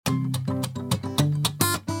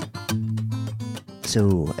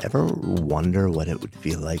So, ever wonder what it would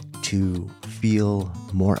feel like to feel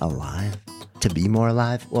more alive? To be more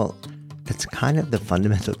alive? Well, that's kind of the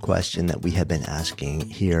fundamental question that we have been asking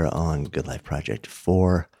here on Good Life Project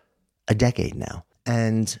for a decade now.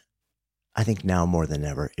 And I think now more than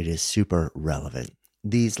ever, it is super relevant.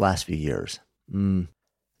 These last few years,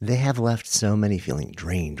 they have left so many feeling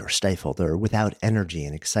drained or stifled or without energy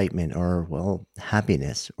and excitement or, well,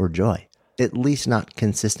 happiness or joy. At least not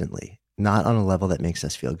consistently. Not on a level that makes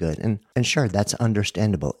us feel good. And sure, that's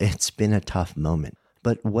understandable. It's been a tough moment.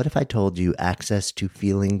 But what if I told you access to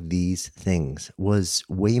feeling these things was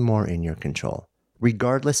way more in your control,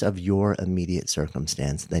 regardless of your immediate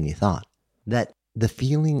circumstance than you thought? That the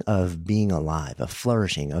feeling of being alive, of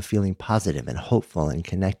flourishing, of feeling positive and hopeful and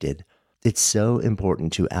connected, it's so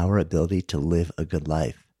important to our ability to live a good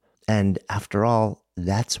life. And after all,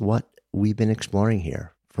 that's what we've been exploring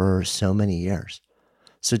here for so many years.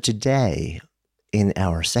 So today, in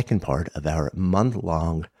our second part of our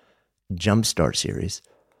month-long Jumpstart series,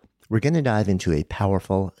 we're going to dive into a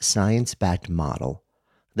powerful science-backed model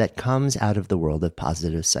that comes out of the world of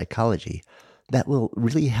positive psychology that will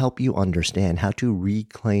really help you understand how to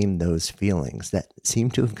reclaim those feelings that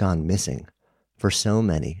seem to have gone missing for so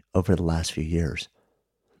many over the last few years,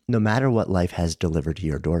 no matter what life has delivered to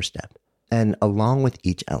your doorstep. And along with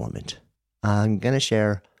each element, I'm going to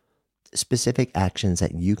share specific actions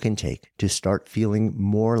that you can take to start feeling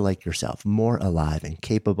more like yourself, more alive and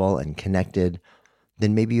capable and connected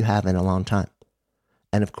than maybe you have in a long time.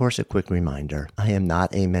 And of course, a quick reminder, I am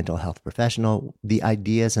not a mental health professional. The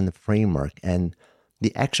ideas and the framework and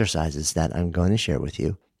the exercises that I'm going to share with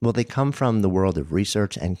you, well, they come from the world of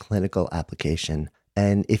research and clinical application.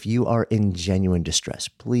 And if you are in genuine distress,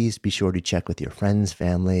 please be sure to check with your friends,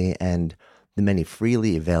 family, and the many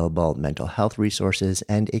freely available mental health resources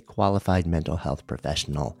and a qualified mental health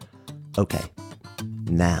professional. Okay,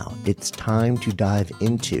 now it's time to dive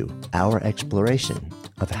into our exploration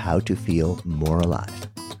of how to feel more alive.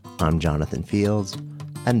 I'm Jonathan Fields,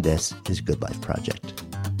 and this is Good Life Project.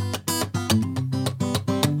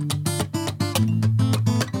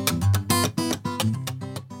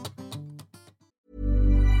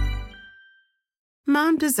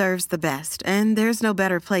 Mom deserves the best, and there's no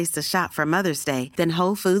better place to shop for Mother's Day than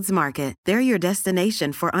Whole Foods Market. They're your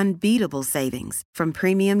destination for unbeatable savings, from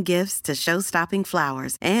premium gifts to show-stopping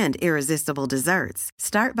flowers and irresistible desserts.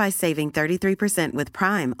 Start by saving 33% with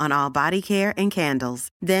Prime on all body care and candles.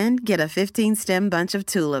 Then get a 15-stem bunch of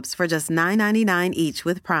tulips for just $9.99 each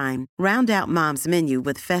with Prime. Round out Mom's menu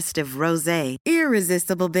with festive rosé,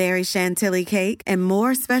 irresistible berry chantilly cake, and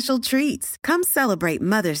more special treats. Come celebrate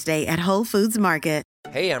Mother's Day at Whole Foods Market.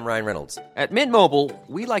 Hey, I'm Ryan Reynolds. At Mint Mobile,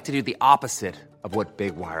 we like to do the opposite of what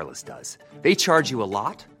Big Wireless does. They charge you a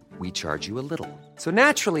lot, we charge you a little. So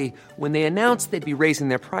naturally, when they announced they'd be raising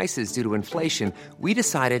their prices due to inflation, we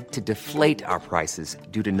decided to deflate our prices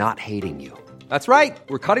due to not hating you. That's right.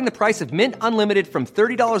 We're cutting the price of Mint Unlimited from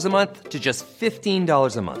 $30 a month to just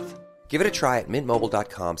 $15 a month. Give it a try at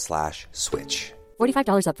mintmobile.com/switch.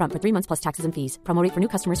 $45 up front for 3 months plus taxes and fees. Promo rate for new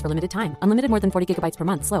customers for limited time. Unlimited more than 40 gigabytes per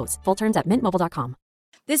month. Slows full terms at mintmobile.com.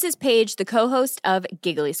 This is Paige, the co-host of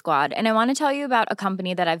Giggly Squad, and I want to tell you about a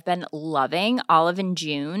company that I've been loving, Olive &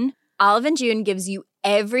 June. Olive & June gives you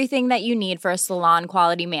everything that you need for a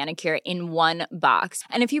salon-quality manicure in one box.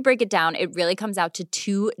 And if you break it down, it really comes out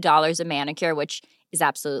to $2 a manicure, which is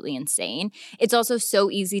absolutely insane. It's also so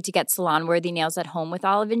easy to get salon-worthy nails at home with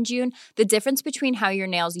Olive & June. The difference between how your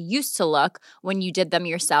nails used to look when you did them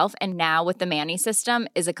yourself and now with the Mani system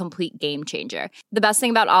is a complete game changer. The best thing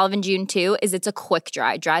about Olive & June, too, is it's a quick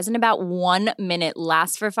dry. Dries in about 1 minute,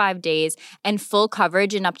 lasts for 5 days, and full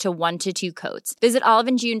coverage in up to 1 to 2 coats. Visit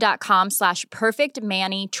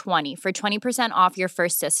oliveandjune.com/perfectmani20 for 20% off your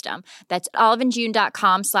first system. That's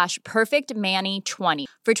oliveandjune.com/perfectmani20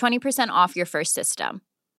 for 20% off your first system.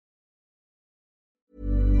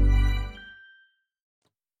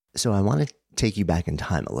 So I want to take you back in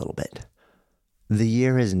time a little bit. The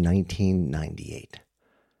year is 1998,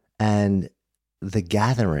 and The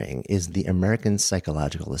Gathering is the American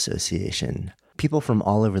Psychological Association. People from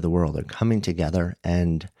all over the world are coming together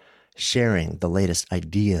and sharing the latest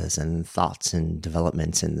ideas and thoughts and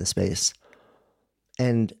developments in the space.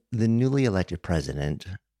 And the newly elected president,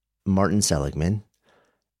 Martin Seligman,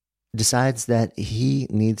 decides that he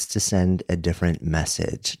needs to send a different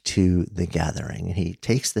message to The Gathering. And he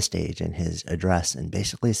takes the stage in his address and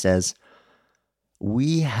basically says,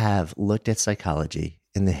 we have looked at psychology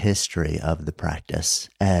in the history of the practice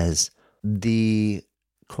as the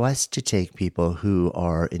quest to take people who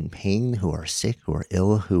are in pain, who are sick, who are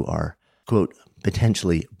ill, who are, quote,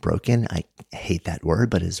 potentially broken. I hate that word,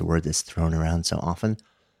 but it's a word that's thrown around so often,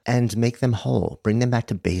 and make them whole, bring them back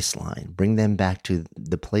to baseline, bring them back to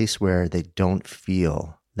the place where they don't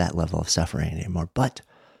feel that level of suffering anymore. But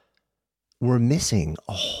we're missing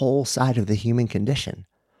a whole side of the human condition.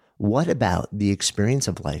 What about the experience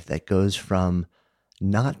of life that goes from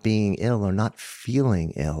not being ill or not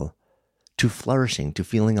feeling ill to flourishing, to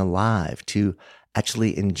feeling alive, to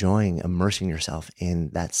actually enjoying, immersing yourself in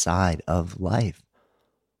that side of life?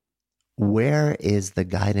 Where is the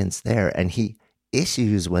guidance there? And he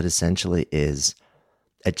issues what essentially is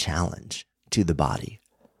a challenge to the body.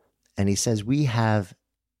 And he says, we have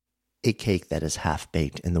a cake that is half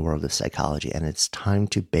baked in the world of psychology, and it's time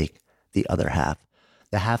to bake the other half.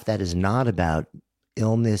 The half that is not about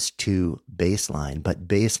illness to baseline, but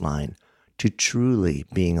baseline to truly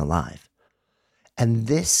being alive. And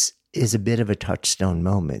this is a bit of a touchstone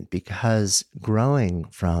moment, because growing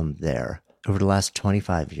from there over the last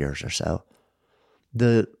 25 years or so,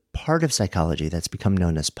 the part of psychology that's become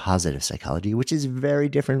known as positive psychology, which is very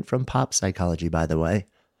different from pop psychology, by the way.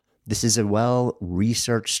 This is a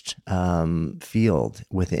well-researched field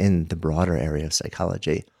within the broader area of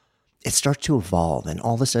psychology. It starts to evolve, and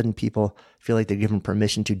all of a sudden people feel like they're given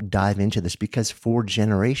permission to dive into this, because for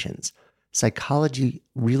generations, psychology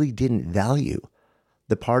really didn't value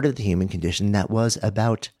the part of the human condition that was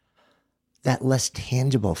about that less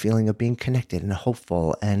tangible feeling of being connected and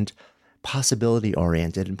hopeful and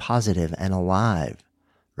possibility-oriented and positive and alive,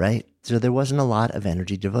 right? So there wasn't a lot of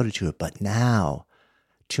energy devoted to it. But now,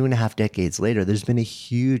 2.5 decades later, there's been a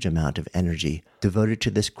huge amount of energy devoted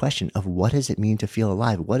to this question of what does it mean to feel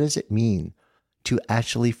alive? What does it mean to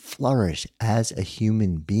actually flourish as a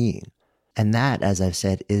human being? And that, as I've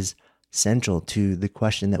said, is central to the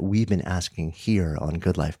question that we've been asking here on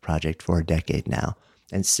Good Life Project for a decade now,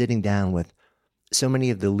 and sitting down with so many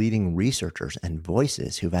of the leading researchers and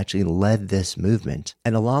voices who've actually led this movement.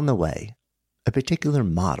 And along the way, a particular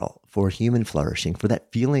model for human flourishing, for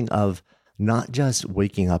that feeling of not just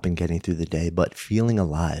waking up and getting through the day, but feeling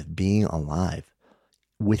alive, being alive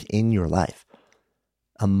within your life.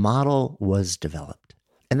 A model was developed,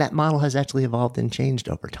 and that model has actually evolved and changed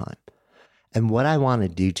over time. And what I want to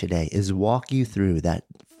do today is walk you through that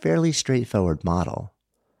fairly straightforward model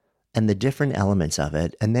and the different elements of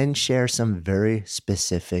it, and then share some very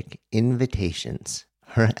specific invitations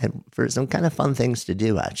for some kind of fun things to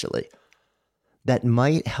do, actually, that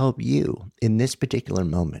might help you in this particular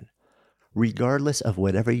moment, regardless of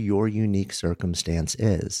whatever your unique circumstance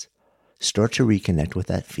is. Start to reconnect with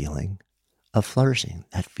that feeling of flourishing,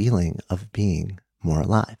 that feeling of being more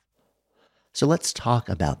alive. So let's talk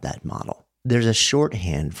about that model. There's a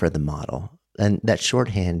shorthand for the model, and that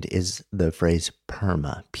shorthand is the phrase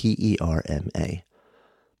PERMA, P-E-R-M-A.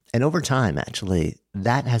 And over time, actually,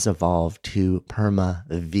 that has evolved to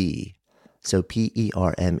PERMA-V, so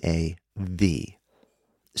P-E-R-M-A-V.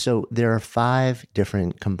 So there are 5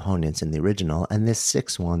 different components in the original, and this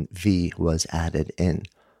 6th one, V, was added in.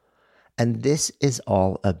 And this is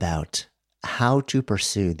all about how to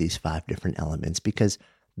pursue these 5 different elements, because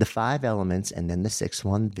the 5 elements and then the 6th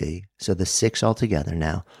one, V, so the 6 altogether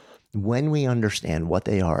now, when we understand what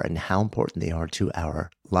they are and how important they are to our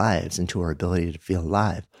lives and to our ability to feel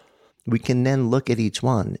alive, we can then look at each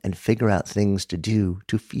one and figure out things to do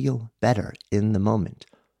to feel better in the moment.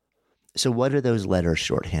 So what are those letters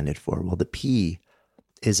shorthanded for? Well, the P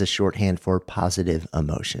is a shorthand for positive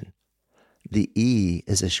emotion. The E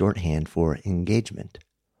is a shorthand for engagement.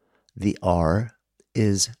 The R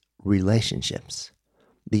is relationships.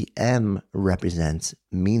 The M represents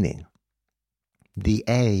meaning. The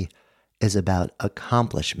A is about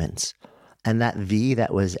accomplishments. And that V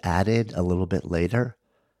that was added a little bit later,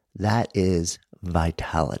 that is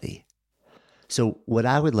vitality. So what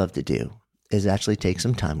I would love to do is actually take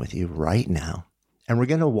some time with you right now, and we're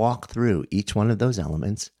going to walk through each one of those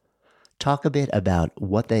elements, talk a bit about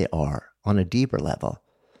what they are on a deeper level,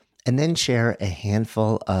 and then share a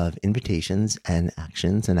handful of invitations and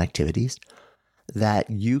actions and activities that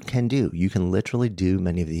you can do. You can literally do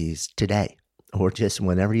many of these today, or just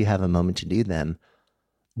whenever you have a moment to do them,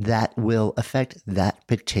 that will affect that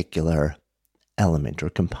particular element or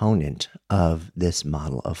component of this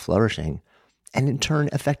model of flourishing, and in turn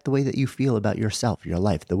affect the way that you feel about yourself, your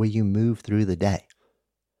life, the way you move through the day.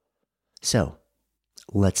 So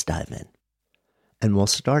let's dive in. And we'll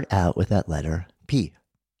start out with that letter P,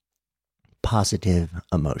 positive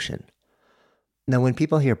emotion. Now, when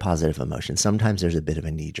people hear positive emotion, sometimes there's a bit of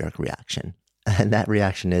a knee-jerk reaction. And that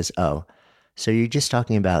reaction is, oh, so you're just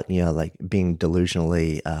talking about, like being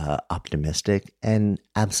delusionally optimistic? And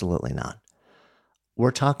absolutely not.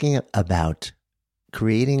 We're talking about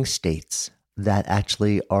creating states that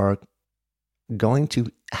actually are going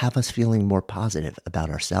to have us feeling more positive about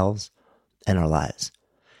ourselves and our lives.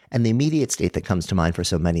 And the immediate state that comes to mind for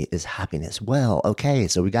so many is happiness. Well, okay,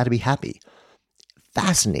 so we got to be happy.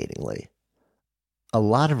 Fascinatingly, a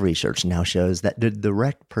lot of research now shows that the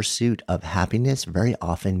direct pursuit of happiness very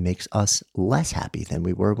often makes us less happy than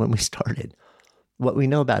we were when we started. What we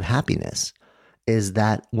know about happiness is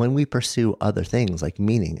that when we pursue other things like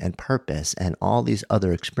meaning and purpose and all these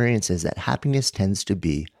other experiences, that happiness tends to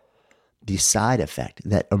be the side effect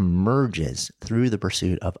that emerges through the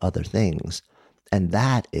pursuit of other things. And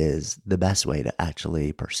that is the best way to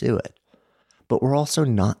actually pursue it. But we're also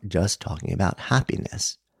not just talking about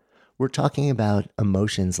happiness. We're talking about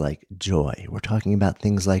emotions like joy. We're talking about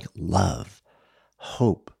things like love,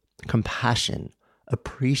 hope, compassion,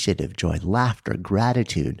 appreciative joy, laughter,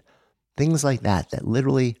 gratitude, things like that that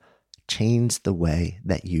literally change the way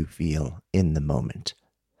that you feel in the moment.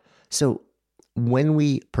 So when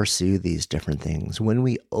we pursue these different things, when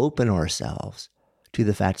we open ourselves to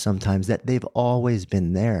the fact sometimes that they've always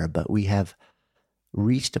been there, but we have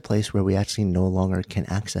reached a place where we actually no longer can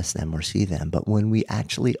access them or see them. But when we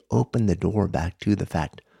actually open the door back to the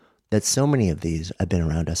fact that so many of these have been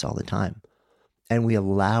around us all the time, and we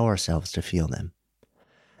allow ourselves to feel them,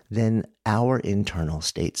 then our internal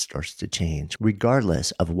state starts to change.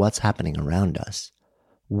 Regardless of what's happening around us,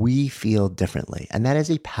 we feel differently. And that is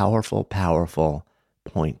a powerful, powerful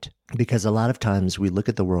point, because a lot of times we look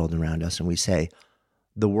at the world around us and we say,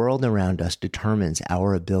 the world around us determines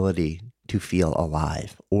our ability to feel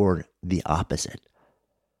alive, or the opposite.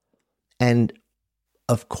 And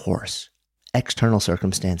of course, external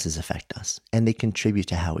circumstances affect us and they contribute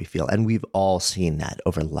to how we feel. And we've all seen that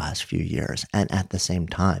over the last few years. And at the same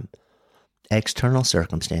time, external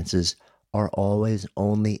circumstances are always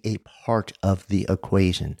only a part of the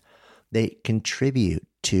equation. They contribute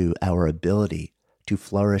to our ability to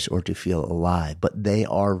flourish or to feel alive, but they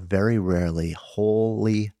are very rarely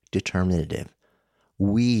wholly determinative.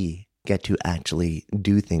 We get to actually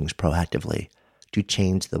do things proactively to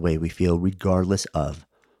change the way we feel regardless of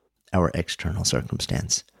our external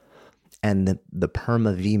circumstance. And the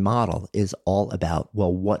PERMA V model is all about,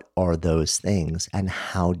 well, what are those things and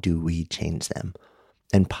how do we change them?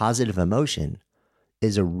 And positive emotion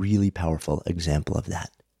is a really powerful example of that.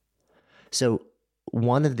 So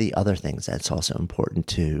one of the other things that's also important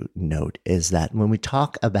to note is that when we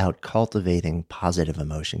talk about cultivating positive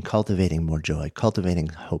emotion, cultivating more joy, cultivating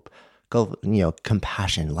hope,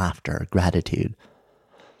 compassion, laughter, gratitude,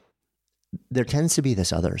 there tends to be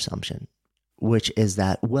this other assumption, which is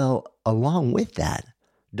that, well, along with that,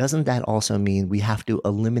 doesn't that also mean we have to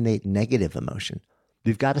eliminate negative emotion?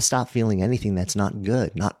 We've got to stop feeling anything that's not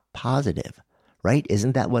good, not positive, right?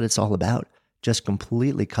 Isn't that what it's all about? Just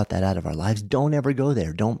completely cut that out of our lives. Don't ever go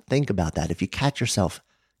there. Don't think about that. If you catch yourself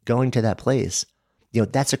going to that place,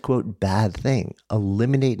 that's a quote bad thing.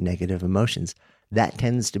 Eliminate negative emotions. That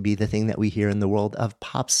tends to be the thing that we hear in the world of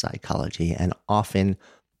pop psychology and often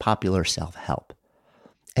popular self-help.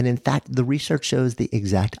 And in fact, the research shows the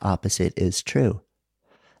exact opposite is true,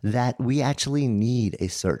 that we actually need a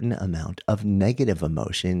certain amount of negative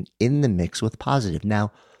emotion in the mix with positive.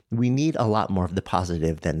 Now, we need a lot more of the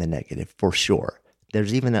positive than the negative, for sure.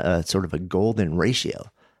 There's even a sort of a golden ratio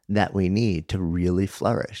that we need to really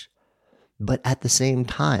flourish. But at the same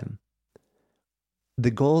time,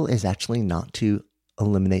 the goal is actually not to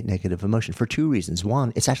eliminate negative emotion for two reasons.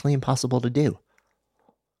 One, it's actually impossible to do.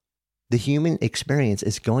 The human experience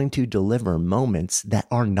is going to deliver moments that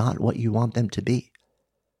are not what you want them to be,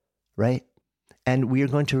 right? And we are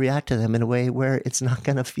going to react to them in a way where it's not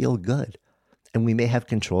going to feel good. And we may have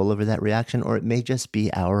control over that reaction, or it may just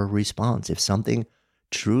be our response. If something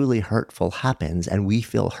truly hurtful happens and we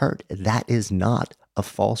feel hurt, that is not a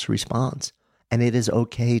false response. And it is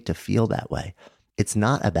okay to feel that way. It's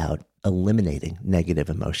not about eliminating negative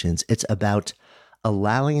emotions. It's about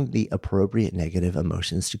allowing the appropriate negative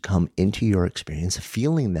emotions to come into your experience,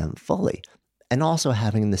 feeling them fully, and also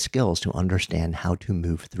having the skills to understand how to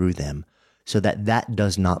move through them so that that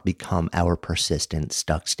does not become our persistent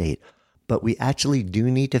stuck state. But we actually do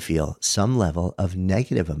need to feel some level of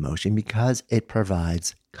negative emotion because it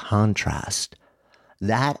provides contrast.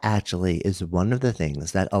 That actually is one of the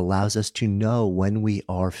things that allows us to know when we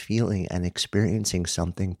are feeling and experiencing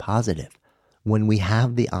something positive, when we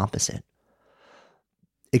have the opposite.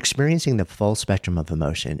 Experiencing the full spectrum of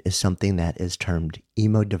emotion is something that is termed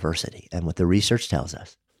emodiversity. And what the research tells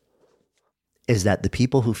us is that the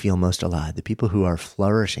people who feel most alive, the people who are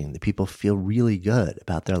flourishing, the people who feel really good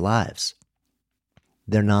about their lives,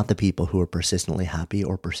 they're not the people who are persistently happy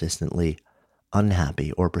or persistently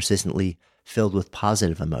unhappy or persistently filled with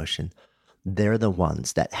positive emotion. they're the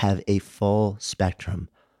ones that have a full spectrum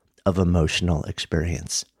of emotional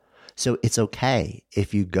experience. So it's okay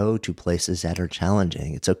if you go to places that are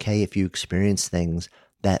challenging. It's okay if you experience things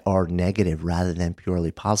that are negative rather than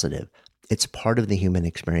purely positive. It's part of the human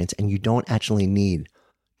experience, and you don't actually need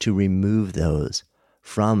to remove those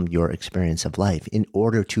from your experience of life in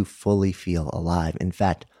order to fully feel alive. In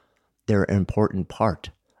fact, they're an important part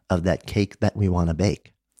of that cake that we want to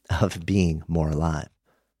bake, of being more alive.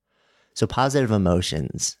 So positive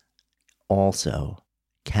emotions also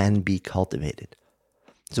can be cultivated.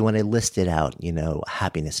 So when I listed out,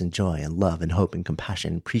 happiness and joy and love and hope and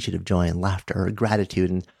compassion, appreciative joy and laughter, gratitude,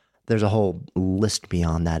 and there's a whole list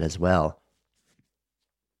beyond that as well.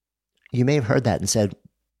 You may have heard that and said,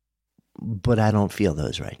 but I don't feel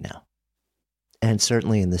those right now. And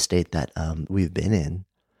certainly in the state that we've been in,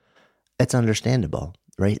 it's understandable,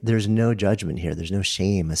 right? There's no judgment here. There's no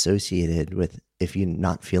shame associated with if you're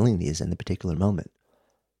not feeling these in the particular moment.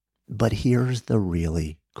 But here's the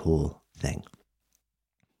really cool thing.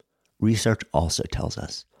 Research also tells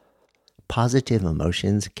us positive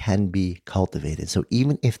emotions can be cultivated. So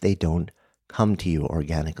even if they don't come to you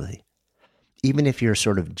organically, even if your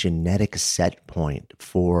sort of genetic set point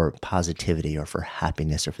for positivity or for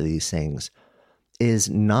happiness or for these things is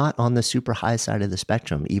not on the super high side of the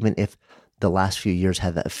spectrum, even if the last few years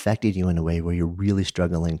have affected you in a way where you're really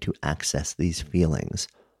struggling to access these feelings,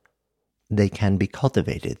 they can be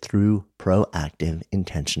cultivated through proactive,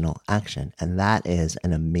 intentional action. And that is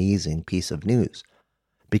an amazing piece of news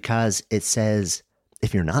because it says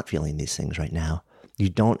if you're not feeling these things right now, you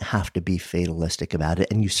don't have to be fatalistic about it.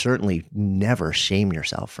 And you certainly never shame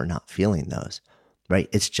yourself for not feeling those, right?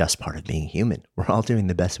 It's just part of being human. We're all doing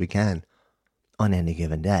the best we can on any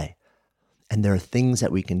given day. And there are things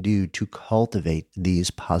that we can do to cultivate these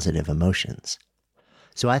positive emotions.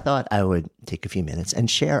 So I thought I would take a few minutes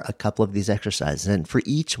and share a couple of these exercises. And for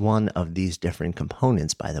each one of these different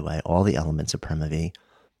components, by the way, all the elements of PermaV,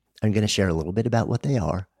 I'm going to share a little bit about what they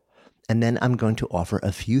are. And then I'm going to offer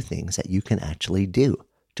a few things that you can actually do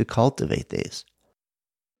to cultivate these.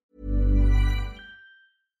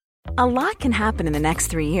 A lot can happen in the next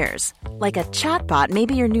 3 years. Like a chatbot may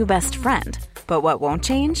be your new best friend. But what won't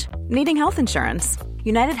change? Needing health insurance.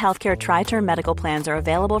 United Healthcare Tri-Term Medical Plans are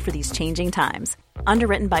available for these changing times.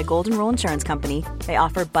 Underwritten by Golden Rule Insurance Company, they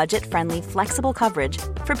offer budget-friendly, flexible coverage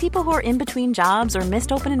for people who are in between jobs or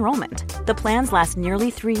missed open enrollment. The plans last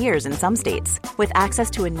nearly 3 years in some states, with access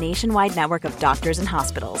to a nationwide network of doctors and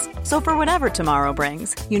hospitals. So for whatever tomorrow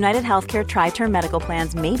brings, United Healthcare Tri-Term Medical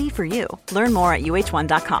Plans may be for you. Learn more at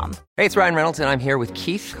uh1.com. Hey, it's Ryan Reynolds, and I'm here with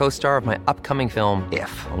Keith, co-star of my upcoming film,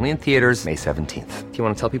 If, only in theaters May 17th. Do you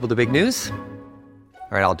want to tell people the big news?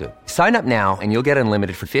 All right, I'll do it. Sign up now and you'll get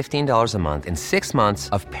unlimited for $15 a month and 6 months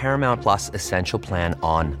of Paramount Plus Essential Plan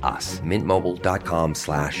on us.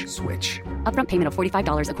 MintMobile.com/switch. Upfront payment of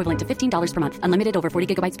 $45 equivalent to $15 per month. Unlimited over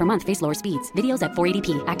 40 gigabytes per month. Face lower speeds. Videos at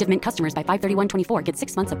 480p. Active Mint customers by 531.24 get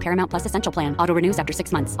 6 months of Paramount Plus Essential Plan. Auto renews after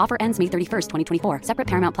 6 months. Offer ends May 31st, 2024. Separate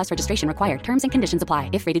Paramount Plus registration required. Terms and conditions apply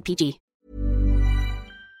if rated PG.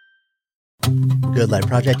 Good Life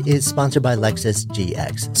Project is sponsored by Lexus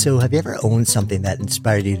GX. So have you ever owned something that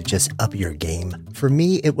inspired you to just up your game? For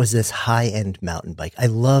me, it was this high-end mountain bike. I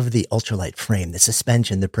love the ultralight frame, the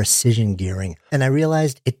suspension, the precision gearing, and I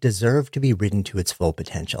realized it deserved to be ridden to its full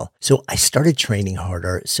potential. So I started training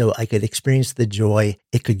harder so I could experience the joy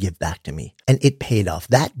it could give back to me. And it paid off.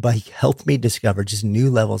 That bike helped me discover just new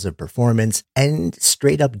levels of performance and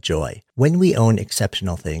straight up joy. When we own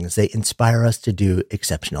exceptional things, they inspire us to do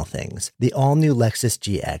exceptional things. The all-new Lexus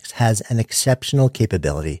GX has an exceptional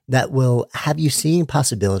capability that will have you seeing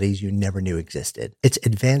possibilities you never knew existed. Its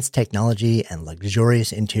advanced technology and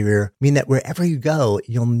luxurious interior mean that wherever you go,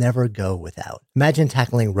 you'll never go without. Imagine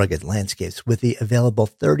tackling rugged landscapes with the available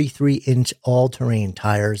 33-inch all-terrain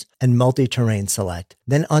tires and multi-terrain select,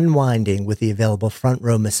 then unwinding with the available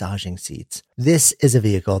front-row massaging seats. This is a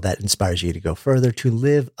vehicle that inspires you to go further, to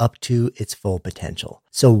live up to its full potential.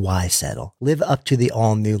 So why settle? Live up to the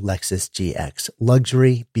all-new Lexus GX.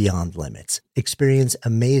 Luxury beyond limits. Experience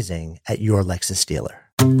amazing at your Lexus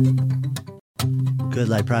dealer. Good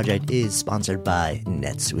Life Project is sponsored by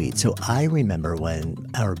NetSuite. So I remember when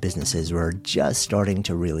our businesses were just starting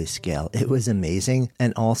to really scale. It was amazing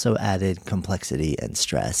and also added complexity and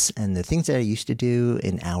stress. And the things that I used to do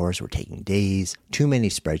in hours were taking days, too many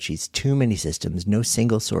spreadsheets, too many systems, no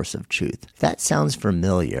single source of truth. If that sounds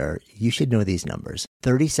familiar, you should know these numbers.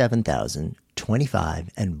 37,000, 25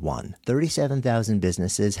 and 1. 37,000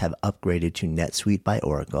 businesses have upgraded to NetSuite by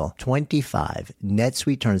Oracle. 25.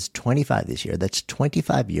 NetSuite turns 25 this year. That's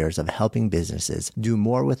 25 years of helping businesses do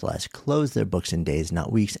more with less, close their books in days,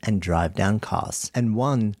 not weeks, and drive down costs. And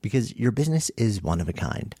 1, because your business is one of a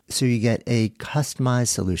kind. So you get a customized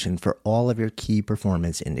solution for all of your key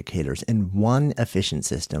performance indicators in one efficient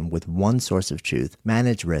system with one source of truth,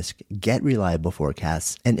 manage risk, get reliable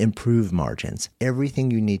forecasts, and improve margins.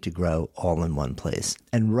 Everything you need to grow all in one place.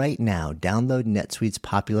 And right now, download NetSuite's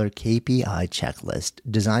popular KPI checklist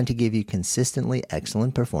designed to give you consistently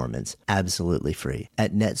excellent performance absolutely free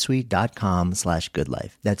at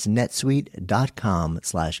netsuite.com/goodlife. That's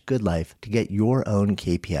netsuite.com/goodlife to get your own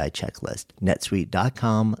KPI checklist.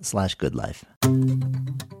 netsuite.com/goodlife.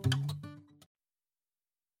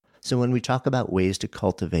 So when we talk about ways to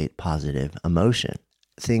cultivate positive emotion,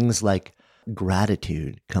 things like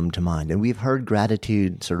gratitude come to mind. And we've heard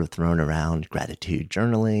gratitude sort of thrown around, gratitude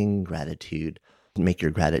journaling, gratitude, make your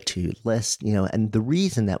gratitude list, and the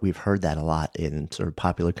reason that we've heard that a lot in sort of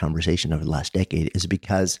popular conversation over the last decade is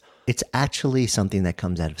because it's actually something that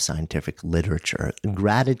comes out of scientific literature.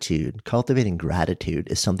 Gratitude, cultivating gratitude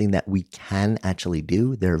is something that we can actually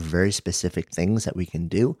do. There are very specific things that we can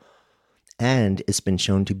do. And it's been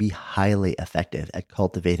shown to be highly effective at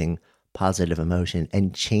cultivating positive emotion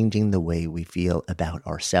and changing the way we feel about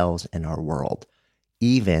ourselves and our world.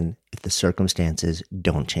 Even if the circumstances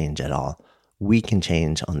don't change at all, we can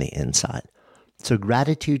change on the inside. So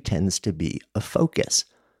gratitude tends to be a focus.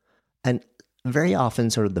 And very often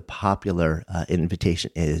sort of the popular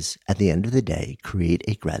invitation is, at the end of the day, create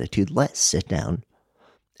a gratitude list. Sit down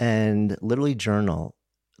and literally journal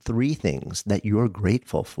 3 things that you're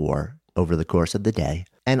grateful for over the course of the day.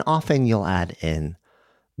 And often you'll add in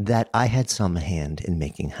that I had some hand in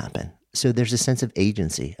making happen. So there's a sense of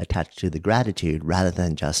agency attached to the gratitude rather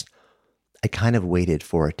than just, I kind of waited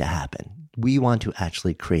for it to happen. We want to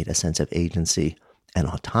actually create a sense of agency and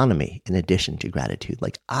autonomy in addition to gratitude.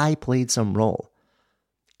 Like, I played some role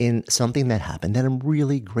in something that happened that I'm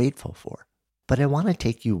really grateful for. But I want to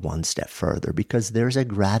take you one step further because there's a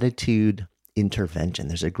gratitude intervention.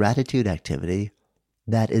 There's a gratitude activity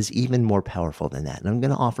that is even more powerful than that. And I'm going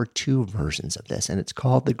to offer 2 versions of this, and it's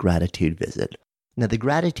called the gratitude visit. Now, the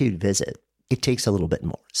gratitude visit, it takes a little bit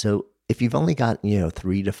more. So if you've only got,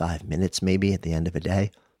 3 to 5 minutes maybe at the end of a day,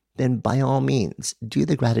 then by all means, do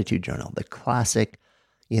the gratitude journal, the classic,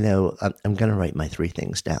 I'm going to write my 3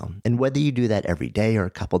 things down. And whether you do that every day or a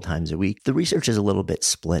couple times a week, the research is a little bit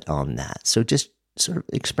split on that. So just sort of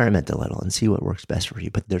experiment a little and see what works best for you.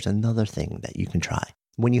 But there's another thing that you can try.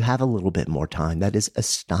 When you have a little bit more time, that is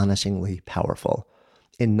astonishingly powerful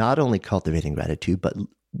in not only cultivating gratitude, but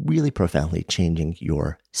really profoundly changing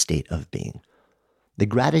your state of being. The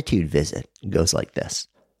gratitude visit goes like this.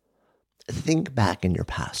 Think back in your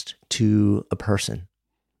past to a person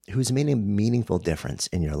who's made a meaningful difference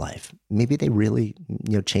in your life. Maybe they really,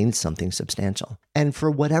 changed something substantial. And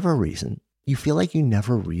for whatever reason, you feel like you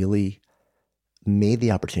never really made the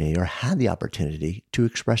opportunity or had the opportunity to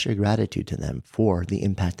express your gratitude to them for the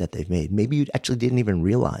impact that they've made. Maybe you actually didn't even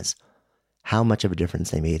realize how much of a difference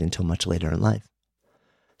they made until much later in life.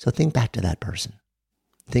 So think back to that person.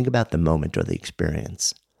 Think about the moment or the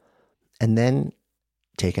experience. And then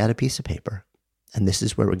take out a piece of paper. And this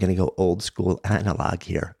is where we're going to go old school analog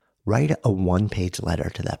here. Write a 1-page letter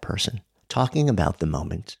to that person, talking about the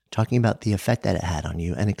moment, talking about the effect that it had on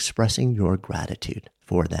you, and expressing your gratitude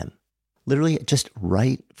for them. Literally just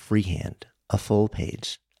write freehand a full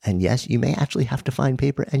page. And yes, you may actually have to find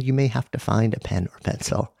paper and you may have to find a pen or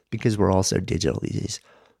pencil because we're all so digital these days.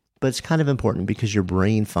 But it's kind of important because your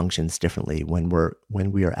brain functions differently when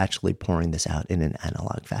we are actually pouring this out in an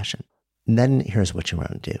analog fashion. And then here's what you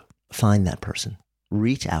want to do. Find that person,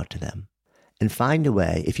 reach out to them, and find a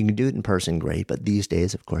way. If you can do it in person, great. But these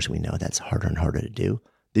days, of course, we know that's harder and harder to do.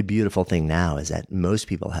 The beautiful thing now is that most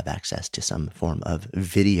people have access to some form of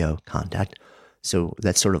video contact. So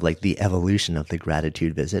that's sort of like the evolution of the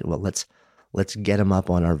gratitude visit. Well, let's get them up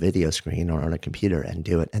on our video screen or on a computer and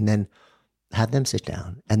do it. And then have them sit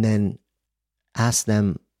down and then ask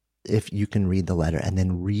them if you can read the letter and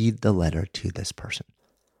then read the letter to this person.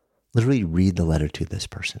 Literally read the letter to this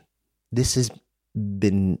person. This has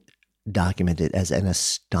been documented as an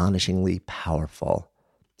astonishingly powerful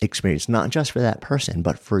experience, not just for that person,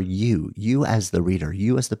 but for you as the reader,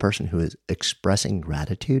 you as the person who is expressing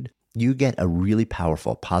gratitude. You get a really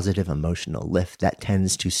powerful, positive emotional lift that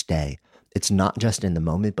tends to stay. It's not just in the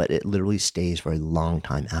moment, but it literally stays for a long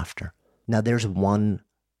time after. Now, there's one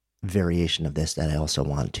variation of this that I also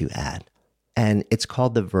want to add. And it's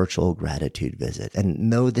called the virtual gratitude visit. And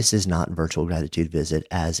no, this is not virtual gratitude visit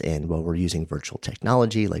as in, well, we're using virtual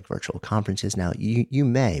technology like virtual conferences now. You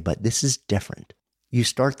may, but this is different. You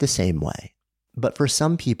start the same way. But for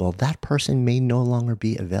some people, that person may no longer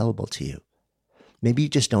be available to you. Maybe you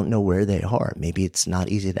just don't know where they are. Maybe it's not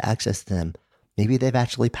easy to access them. Maybe they've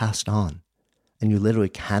actually passed on and you literally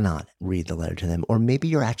cannot read the letter to them. Or maybe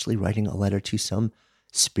you're actually writing a letter to some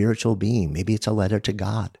spiritual being. Maybe it's a letter to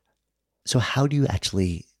God. So how do you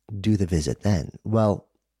actually do the visit then? Well,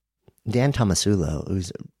 Dan Tomasulo,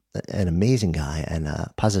 who's an amazing guy and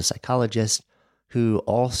a positive psychologist who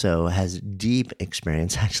also has deep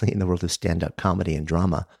experience actually in the world of stand-up comedy and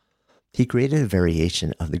drama, he created a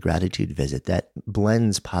variation of the gratitude visit that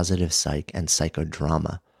blends positive psych and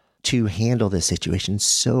psychodrama to handle this situation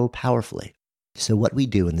so powerfully. So what we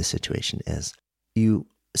do in this situation is you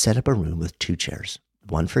set up a room with 2 chairs,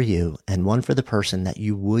 one for you and one for the person that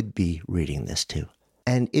you would be reading this to.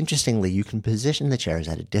 And interestingly, you can position the chairs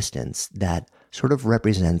at a distance that sort of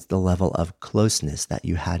represents the level of closeness that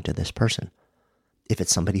you had to this person. If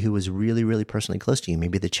it's somebody who was really, really personally close to you,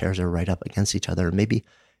 maybe the chairs are right up against each other. Or maybe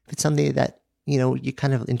if it's somebody that, you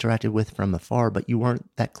kind of interacted with from afar, but you weren't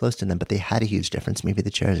that close to them, but they had a huge difference. Maybe the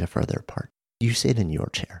chairs are further apart. You sit in your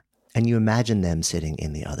chair and you imagine them sitting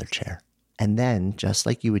in the other chair. And then, just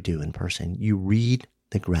like you would do in person, you read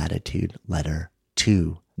the gratitude letter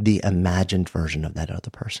to the imagined version of that other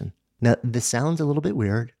person. Now, this sounds a little bit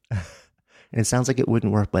weird and it sounds like it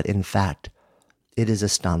wouldn't work, but in fact, it is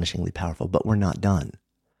astonishingly powerful, but we're not done.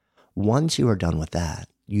 Once you are done with that,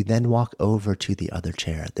 you then walk over to the other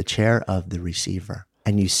chair, the chair of the receiver,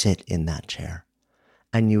 and you sit in that chair.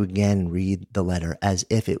 And you again read the letter as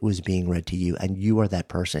if it was being read to you, and you are that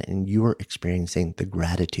person, and you are experiencing the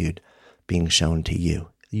gratitude being shown to you.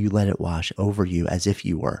 You let it wash over you as if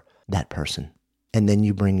you were that person. And then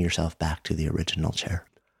you bring yourself back to the original chair.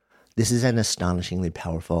 This is an astonishingly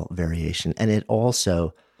powerful variation. And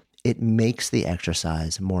it makes the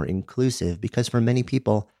exercise more inclusive because for many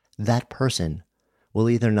people, that person will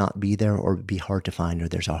either not be there or be hard to find, or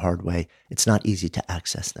there's a hard way. It's not easy to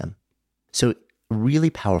access them. So really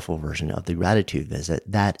powerful version of the gratitude visit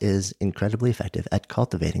that is incredibly effective at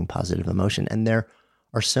cultivating positive emotion. And there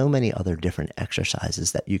are so many other different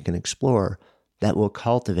exercises that you can explore that will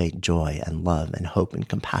cultivate joy and love and hope and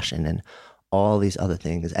compassion and all these other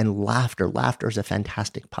things. And laughter. Laughter is a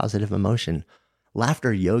fantastic positive emotion.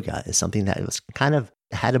 Laughter yoga is something that was kind of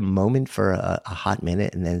had a moment for a hot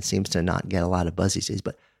minute and then it seems to not get a lot of buzz these days.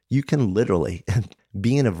 But you can literally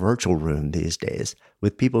be in a virtual room these days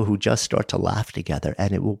with people who just start to laugh together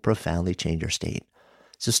and it will profoundly change your state.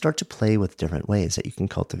 So start to play with different ways that you can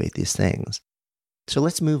cultivate these things. So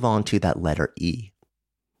let's move on to that letter E.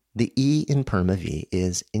 The E in PERMA-V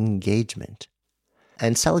is engagement.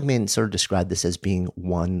 And Seligman sort of described this as being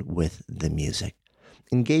one with the music.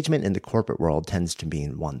 Engagement in the corporate world tends to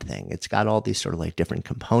mean one thing. It's got all these sort of like different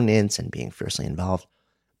components and being fiercely involved.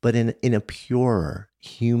 But in a purer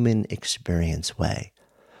human experience way,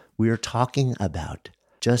 we are talking about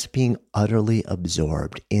just being utterly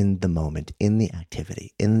absorbed in the moment, in the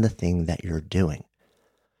activity, in the thing that you're doing.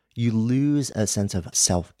 You lose a sense of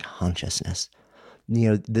self-consciousness.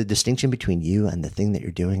 The distinction between you and the thing that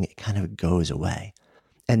you're doing, it kind of goes away.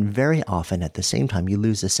 And very often at the same time, you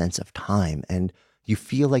lose a sense of time and you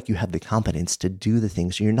feel like you have the competence to do the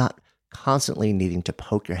things. You're not constantly needing to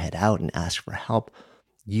poke your head out and ask for help.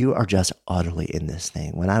 You are just utterly in this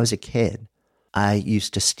thing. When I was a kid, I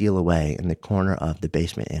used to steal away in the corner of the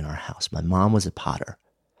basement in our house. My mom was a potter.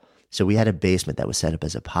 So we had a basement that was set up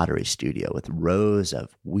as a pottery studio with rows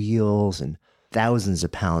of wheels and thousands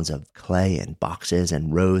of pounds of clay and boxes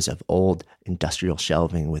and rows of old industrial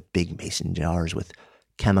shelving with big mason jars with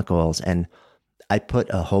chemicals. And I put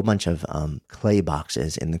a whole bunch of clay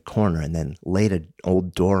boxes in the corner and then laid an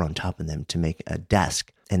old door on top of them to make a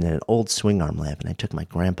desk and then an old swing arm lamp. And I took my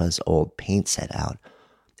grandpa's old paint set out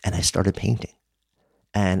and I started painting.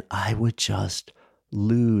 And I would just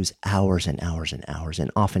lose hours and hours and hours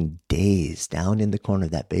and often days down in the corner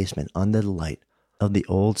of that basement under the light of the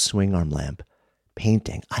old swing arm lamp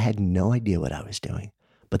painting. I had no idea what I was doing,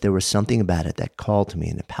 but there was something about it that called to me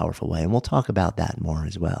in a powerful way. And we'll talk about that more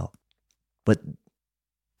as well. But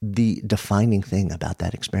the defining thing about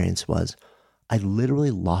that experience was I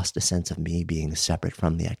literally lost a sense of me being separate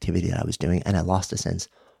from the activity that I was doing. And I lost a sense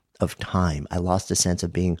of time. I lost a sense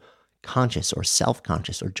of being conscious or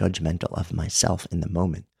self-conscious or judgmental of myself in the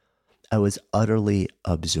moment. I was utterly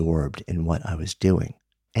absorbed in what I was doing.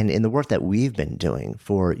 And in the work that we've been doing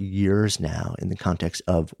for years now, in the context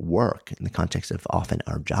of work, in the context of often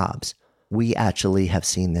our jobs, we actually have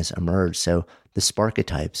seen this emerge. So the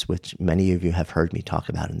Sparketypes, which many of you have heard me talk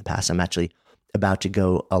about in the past, I'm actually about to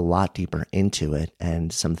go a lot deeper into it,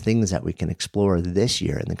 and some things that we can explore this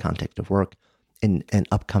year in the context of work in an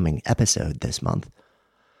upcoming episode this month.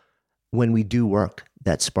 When we do work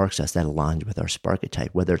that sparks us, that aligns with our Sparketype,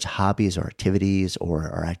 whether it's hobbies or activities or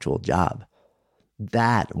our actual job,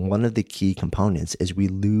 that one of the key components is we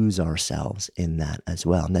lose ourselves in that as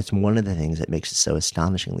well. And that's one of the things that makes it so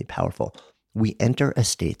astonishingly powerful. We enter a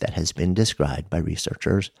state that has been described by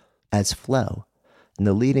researchers as flow. And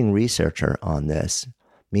the leading researcher on this,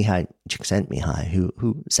 Mihaly Csikszentmihalyi,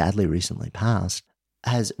 who sadly recently passed,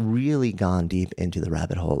 has really gone deep into the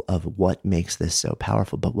rabbit hole of what makes this so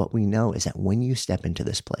powerful. But what we know is that when you step into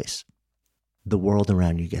this place, the world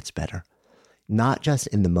around you gets better. Not just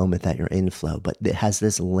in the moment that you're in flow, but it has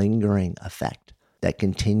this lingering effect that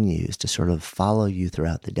continues to sort of follow you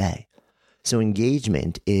throughout the day. So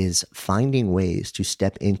engagement is finding ways to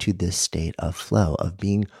step into this state of flow, of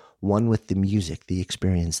being one with the music, the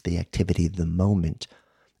experience, the activity, the moment,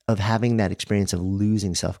 of having that experience of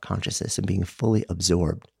losing self-consciousness and being fully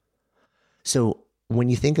absorbed. So when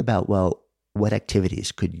you think about, well, what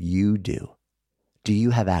activities could you do? Do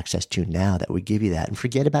you have access to now that would give you that? And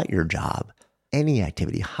forget about your job, any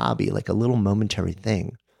activity, hobby, like a little momentary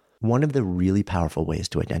thing. One of the really powerful ways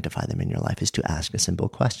to identify them in your life is to ask a simple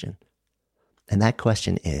question. And that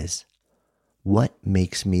question is, what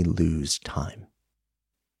makes me lose time?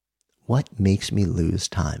 What makes me lose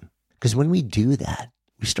time? Because when we do that,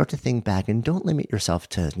 we start to think back, and don't limit yourself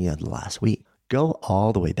to, the last week. Go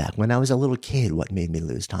all the way back. When I was a little kid, what made me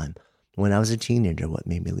lose time? When I was a teenager, what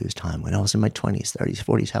made me lose time? When I was in my 20s, 30s,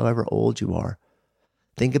 40s, however old you are.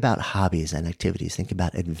 Think about hobbies and activities. Think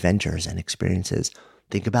about adventures and experiences.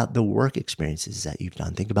 Think about the work experiences that you've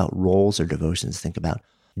done. Think about roles or devotions. Think about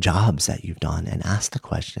jobs that you've done, and ask the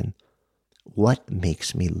question, what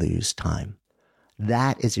makes me lose time?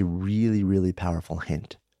 That is a really, really powerful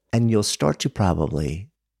hint. And you'll start to probably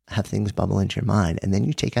have things bubble into your mind. And then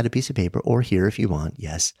you take out a piece of paper, or here if you want,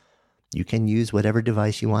 yes, you can use whatever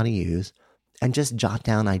device you want to use, and just jot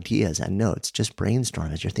down ideas and notes. Just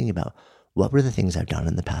brainstorm as you're thinking about, what were the things I've done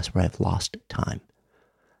in the past where I've lost time?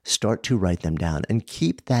 Start to write them down and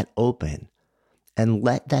keep that open, and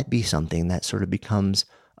let that be something that sort of becomes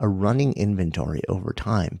a running inventory over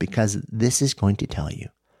time, because this is going to tell you,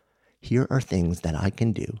 here are things that I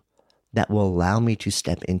can do that will allow me to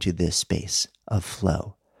step into this space of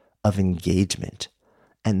flow, of engagement.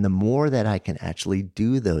 And the more that I can actually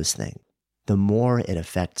do those things, the more it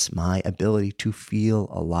affects my ability to feel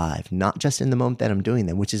alive, not just in the moment that I'm doing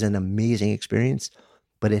them, which is an amazing experience,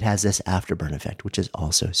 but it has this afterburn effect, which is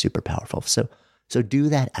also super powerful. So do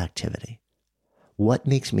that activity. What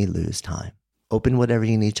makes me lose time? Open whatever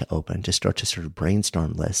you need to open to start to sort of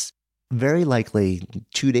brainstorm lists. Very likely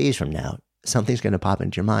 2 days from now, something's going to pop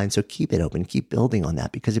into your mind. So keep it open, keep building on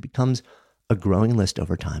that, because it becomes a growing list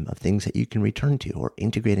over time of things that you can return to or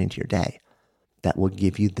integrate into your day that will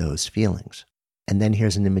give you those feelings. And then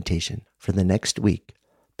here's an invitation for the next week.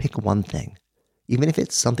 Pick one thing, even if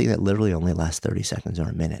it's something that literally only lasts 30 seconds or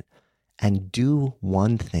a minute, and do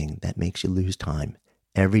one thing that makes you lose time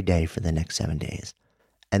every day for the next 7 days.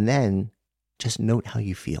 And then just note how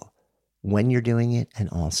you feel when you're doing it and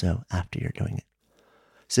also after you're doing it.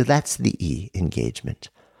 So that's the E, engagement.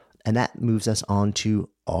 And that moves us on to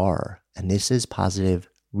R, and this is positive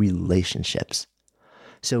relationships.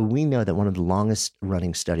 So we know that one of the longest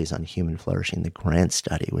running studies on human flourishing, the Grant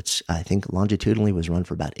study, which I think longitudinally was run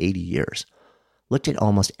for about 80 years, looked at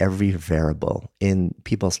almost every variable in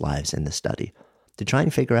people's lives in the study to try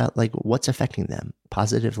and figure out what's affecting them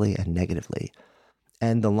positively and negatively.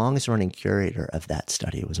 And the longest running curator of that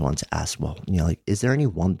study was once asked, is there any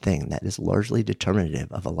one thing that is largely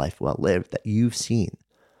determinative of a life well lived that you've seen?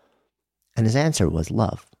 And his answer was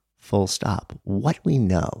love, full stop. What we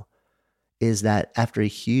know is that after a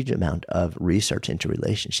huge amount of research into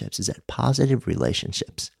relationships is that positive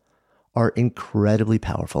relationships are incredibly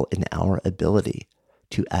powerful in our ability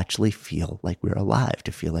to actually feel like we're alive,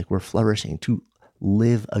 to feel like we're flourishing, to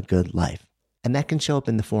live a good life. And that can show up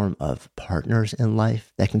in the form of partners in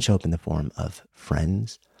life. That can show up in the form of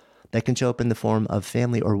friends. That can show up in the form of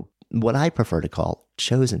family, or what I prefer to call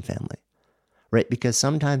chosen family, right? Because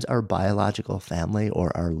sometimes our biological family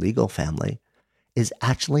or our legal family is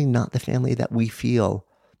actually not the family that we feel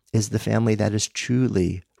is the family that is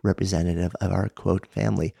truly representative of our quote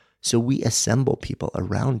family. So we assemble people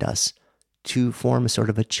around us to form a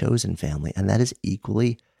sort of a chosen family, and that is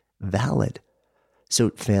equally valid. So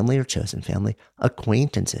family or chosen family,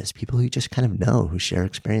 acquaintances, people who you just kind of know, who share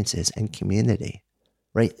experiences, and community,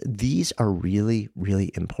 right? These are really,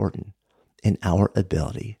 really important. in our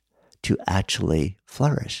ability to actually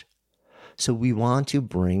flourish. So we want to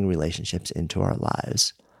bring relationships into our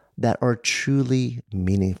lives that are truly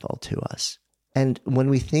meaningful to us. And when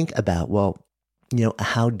we think about, well,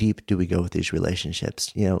 how deep do we go with these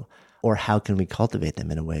relationships, or how can we cultivate them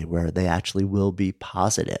in a way where they actually will be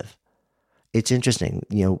positive? It's interesting.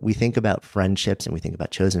 We think about friendships and we think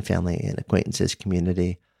about chosen family and acquaintances,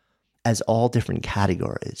 community as all different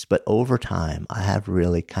categories. But over time, I have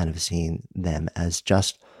really kind of seen them as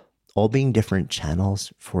just all being different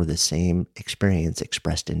channels for the same experience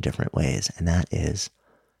expressed in different ways. And that is,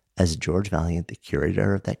 as George Valiant, the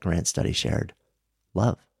curator of that grant study, shared,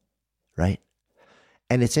 love, right?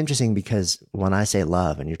 And it's interesting because when I say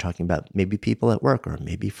love, and you're talking about maybe people at work or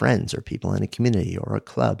maybe friends or people in a community or a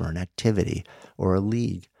club or an activity or a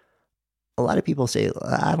league, a lot of people say,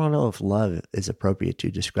 I don't know if love is appropriate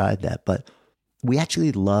to describe that, but we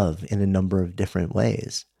actually love in a number of different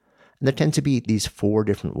ways. And there tend to be these 4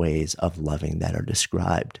 different ways of loving that are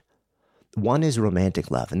described. One is romantic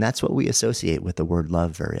love, and that's what we associate with the word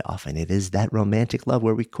love very often. It is that romantic love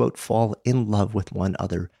where we, quote, fall in love with one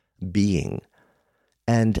other being.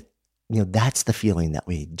 And, that's the feeling that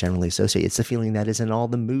we generally associate. It's the feeling that is in all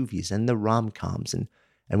the movies and the rom-coms, and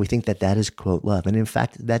we think that that is, quote, love. And in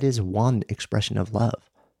fact, that is one expression of love.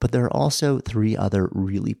 But there are also 3 other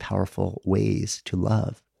really powerful ways to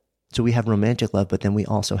love. So we have romantic love, but then we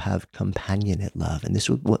also have companionate love. And this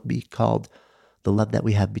would what be called the love that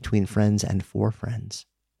we have between friends and for friends,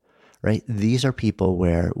 right? These are people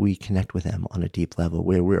where we connect with them on a deep level,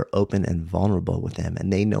 where we're open and vulnerable with them,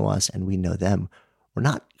 and they know us and we know them. We're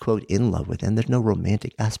not, quote, in love with them. There's no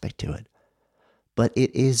romantic aspect to it. But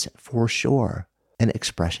it is for sure an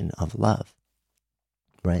expression of love,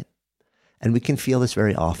 right? And we can feel this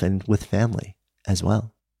very often with family as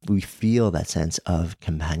well. We feel that sense of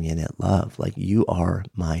companionate love, like you are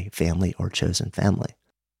my family or chosen family.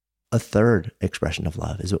 A third expression of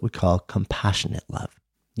love is what we call compassionate love.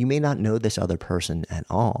 You may not know this other person at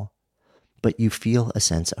all, but you feel a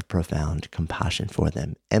sense of profound compassion for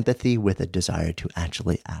them, empathy with a desire to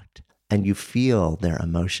actually act, and you feel their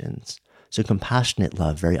emotions. So compassionate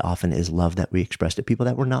love very often is love that we express to people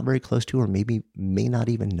that we're not very close to or maybe may not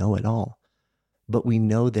even know at all. But we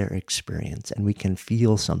know their experience and we can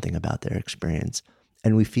feel something about their experience,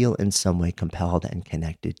 and we feel in some way compelled and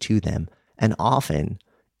connected to them, and often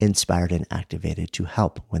inspired and activated to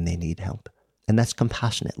help when they need help. And that's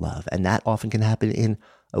compassionate love. And that often can happen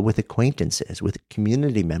with acquaintances, with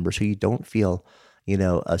community members who you don't feel,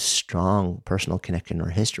 a strong personal connection or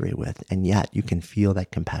history with, and yet you can feel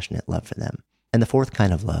that compassionate love for them. And the fourth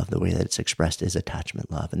kind of love, the way that it's expressed, is attachment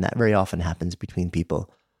love. And that very often happens between people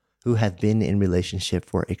who have been in relationship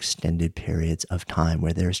for extended periods of time,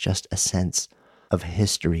 where there's just a sense of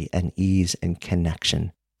history and ease and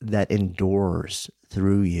connection that endures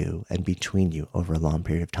through you and between you over a long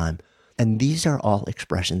period of time. And these are all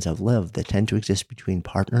expressions of love that tend to exist between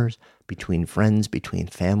partners, between friends, between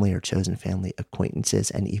family or chosen family,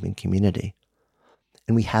 acquaintances, and even community.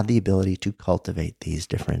 And we have the ability to cultivate these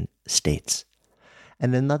different states.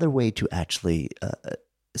 And another way to actually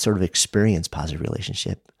sort of experience positive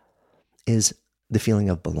relationship is the feeling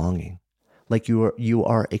of belonging. Like you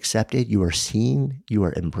are accepted, you are seen, you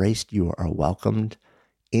are embraced, you are welcomed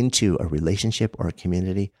into a relationship or a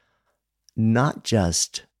community, not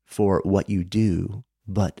just for what you do,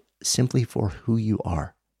 but simply for who you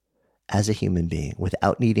are as a human being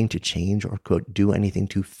without needing to change or, quote, do anything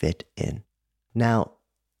to fit in. Now,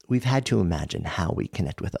 we've had to imagine how we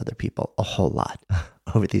connect with other people a whole lot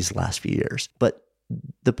over these last few years. But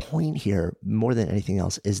the point here, more than anything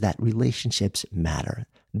else, is that relationships matter.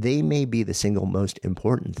 They may be the single most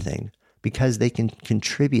important thing because they can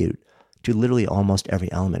contribute to literally almost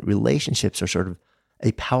every element. Relationships are sort of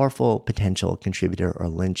a powerful potential contributor or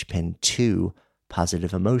linchpin to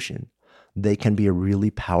positive emotion. They can be a really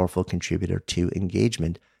powerful contributor to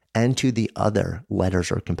engagement and to the other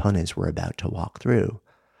letters or components we're about to walk through.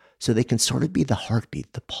 So they can sort of be the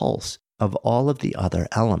heartbeat, the pulse of all of the other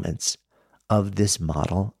elements of this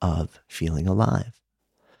model of feeling alive.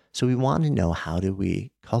 So we want to know, how do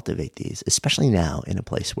we cultivate these, especially now in a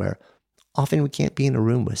place where often we can't be in a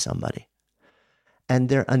room with somebody. And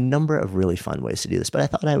there are a number of really fun ways to do this, but I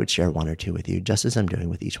thought I would share one or two with you, just as I'm doing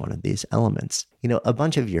with each one of these elements. A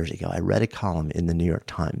bunch of years ago, I read a column in the New York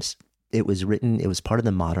Times. It was part of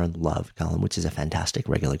the Modern Love column, which is a fantastic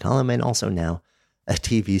regular column, and also now a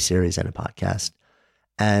TV series and a podcast.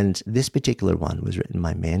 And this particular one was written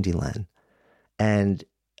by Mandy Len. And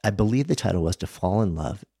I believe the title was "To Fall in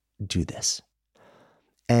Love, Do This."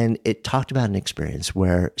 And it talked about an experience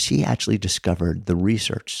where she actually discovered the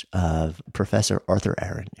research of Professor Arthur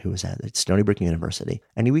Aron, who was at Stony Brook University,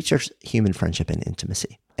 and he researched human friendship and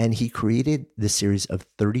intimacy. And he created this series of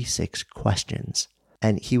 36 questions.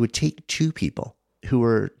 And he would take two people who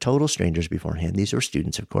were total strangers beforehand. These were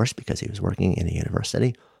students, of course, because he was working in a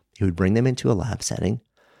university. He would bring them into a lab setting,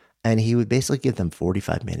 and he would basically give them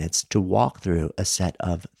 45 minutes to walk through a set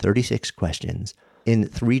of 36 questions in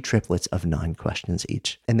 3 triplets of 9 questions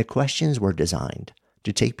each. And the questions were designed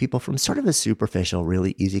to take people from sort of a superficial,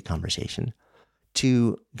 really easy conversation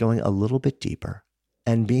to going a little bit deeper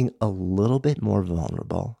and being a little bit more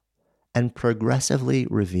vulnerable and progressively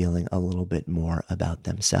revealing a little bit more about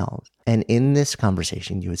themselves. And in this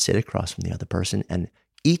conversation, you would sit across from the other person, and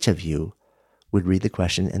each of you would read the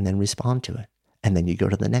question and then respond to it. And then you go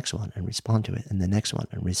to the next one and respond to it, and the next one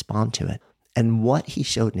and respond to it. And what he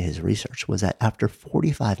showed in his research was that after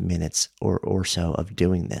 45 minutes or so of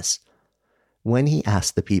doing this, when he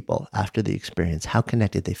asked the people after the experience how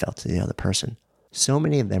connected they felt to the other person, so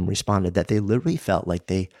many of them responded that they literally felt like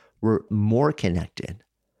they were more connected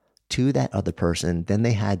to that other person than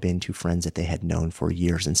they had been to friends that they had known for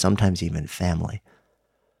years, and sometimes even family.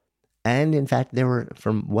 And in fact, there were,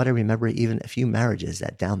 from what I remember, even a few marriages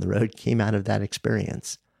that down the road came out of that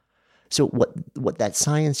experience. So what that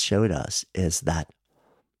science showed us is that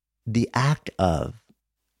the act of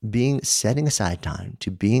setting aside time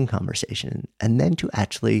to be in conversation and then to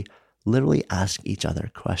actually literally ask each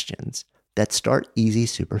other questions that start easy,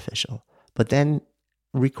 superficial, but then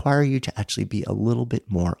require you to actually be a little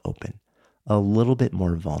bit more open, a little bit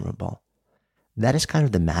more vulnerable. That is kind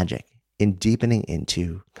of the magic in deepening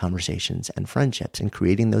into conversations and friendships and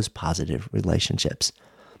creating those positive relationships.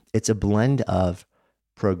 It's a blend of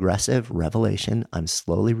progressive revelation, I'm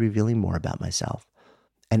slowly revealing more about myself,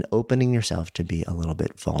 and opening yourself to be a little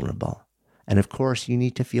bit vulnerable. And of course, you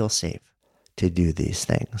need to feel safe to do these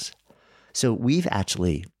things. So we've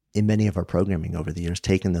actually, in many of our programming over the years,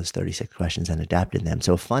 taken those 36 questions and adapted them.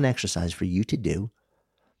 So a fun exercise for you to do,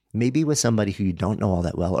 maybe with somebody who you don't know all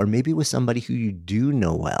that well, or maybe with somebody who you do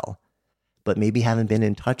know well, but maybe haven't been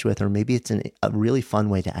in touch with, or maybe it's a really fun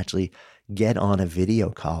way to actually get on a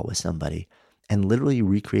video call with somebody and literally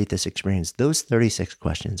recreate this experience. Those 36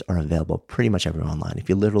 questions are available pretty much everywhere online. If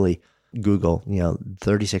you literally Google,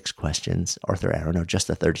 36 questions, Arthur Aron, or just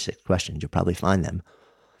the 36 questions, you'll probably find them.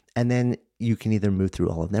 And then you can either move through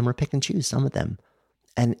all of them or pick and choose some of them.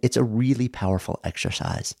 And it's a really powerful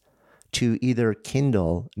exercise to either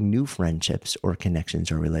kindle new friendships or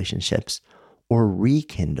connections or relationships, or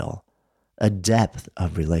rekindle a depth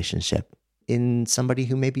of relationship in somebody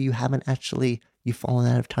who maybe you haven't actually, you've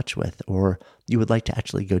fallen out of touch with, or you would like to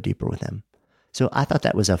actually go deeper with them. So I thought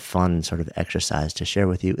that was a fun sort of exercise to share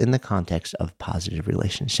with you in the context of positive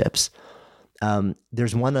relationships.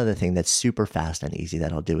 There's one other thing that's super fast and easy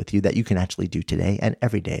that I'll do with you that you can actually do today and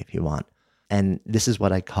every day if you want. And this is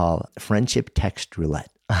what I call friendship text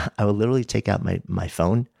roulette. I will literally take out my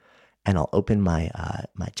phone and I'll open my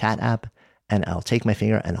chat app, and I'll take my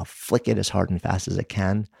finger and I'll flick it as hard and fast as I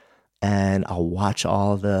can. And I'll watch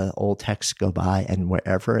all the old texts go by, and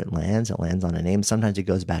wherever it lands on a name. Sometimes it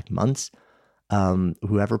goes back months.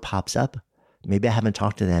 Whoever pops up, maybe I haven't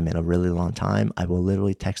talked to them in a really long time. I will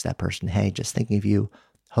literally text that person, hey, just thinking of you,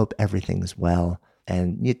 hope everything's well.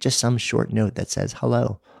 And just some short note that says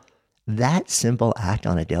hello. That simple act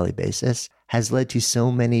on a daily basis has led to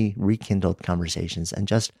so many rekindled conversations and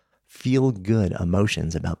just feel good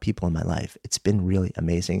emotions about people in my life. It's been really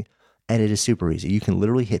amazing. And it is super easy. You can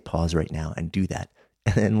literally hit pause right now and do that,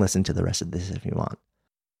 and then listen to the rest of this if you want.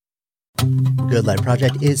 Good Life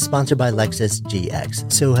Project is sponsored by Lexus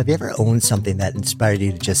GX. So have you ever owned something that inspired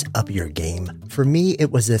you to just up your game? For me,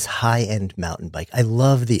 it was this high-end mountain bike. I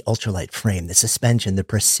love the ultralight frame, the suspension, the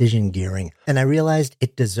precision gearing, and I realized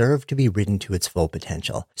it deserved to be ridden to its full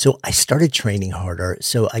potential. So I started training harder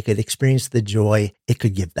so I could experience the joy it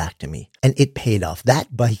could give back to me. And it paid off.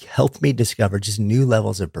 That bike helped me discover just new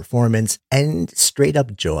levels of performance and straight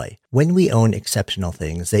up joy. When we own exceptional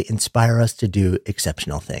things, they inspire us to do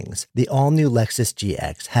exceptional things. The all-new Lexus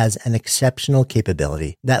GX has an exceptional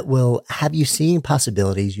capability that will have you seeing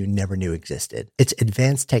possibilities you never knew existed. Its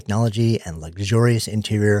advanced technology and luxurious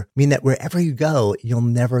interior mean that wherever you go, you'll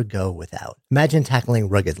never go without. Imagine tackling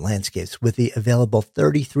rugged landscapes with the available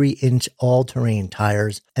 33-inch all-terrain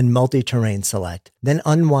tires and multi-terrain select, then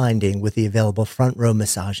unwinding with the available front-row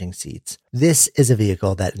massaging seats. This is a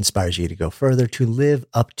vehicle that inspires you to go further, to live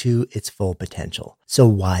up to its full potential. So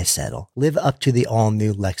why settle? Live up to the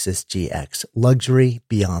all-new Lexus GX, luxury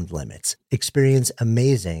beyond limits. Experience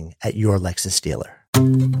amazing at your Lexus dealer.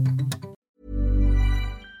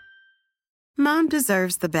 Mom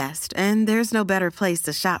deserves the best, and there's no better place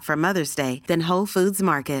to shop for Mother's Day than Whole Foods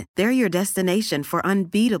Market. They're your destination for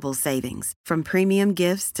unbeatable savings, from premium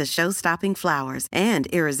gifts to show-stopping flowers and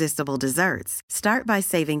irresistible desserts. Start by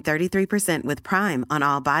saving 33% with Prime on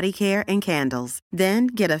all body care and candles. Then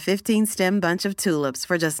get a 15-stem bunch of tulips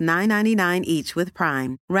for just $9.99 each with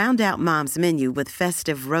Prime. Round out Mom's menu with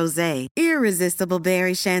festive rosé, irresistible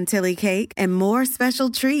berry chantilly cake, and more special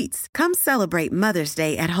treats. Come celebrate Mother's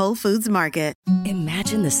Day at Whole Foods Market.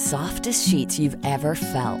 Imagine the softest sheets you've ever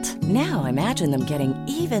felt. Now imagine them getting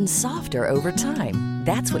even softer over time.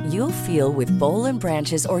 That's what you'll feel with Boll &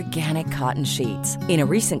 Branch's organic cotton sheets. In a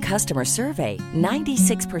recent customer survey,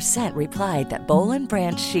 96% replied that Boll &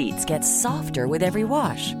 Branch sheets get softer with every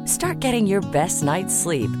wash. Start getting your best night's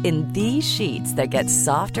sleep in these sheets that get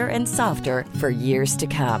softer and softer for years to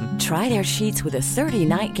come. Try their sheets with a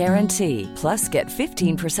 30-night guarantee. Plus, get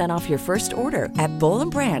 15% off your first order at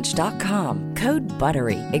bollandbranch.com. Code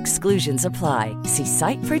BUTTERY. Exclusions apply. See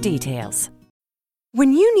site for details.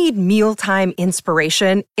 When you need mealtime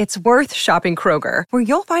inspiration, it's worth shopping Kroger, where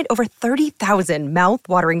you'll find over 30,000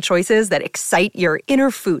 mouth-watering choices that excite your inner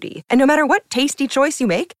foodie. And no matter what tasty choice you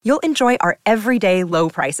make, you'll enjoy our everyday low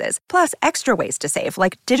prices, plus extra ways to save,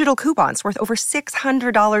 like digital coupons worth over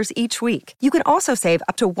 $600 each week. You can also save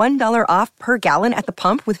up to $1 off per gallon at the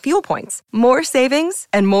pump with fuel points. More savings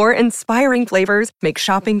and more inspiring flavors make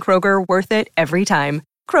shopping Kroger worth it every time.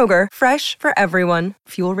 Kroger, fresh for everyone.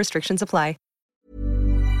 Fuel restrictions apply.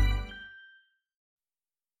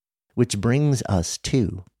 Which brings us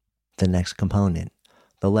to the next component,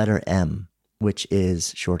 the letter M, which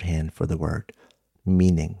is shorthand for the word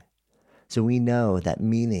meaning. So we know that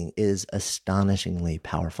meaning is astonishingly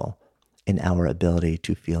powerful in our ability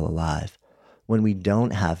to feel alive. When we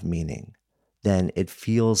don't have meaning, then it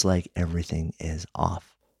feels like everything is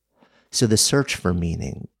off. So the search for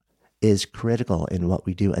meaning is critical in what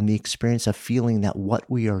we do, and the experience of feeling that what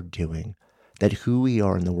we are doing, that who we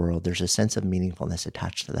are in the world, there's a sense of meaningfulness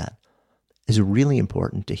attached to that, is really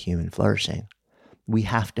important to human flourishing. We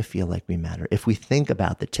have to feel like we matter. If we think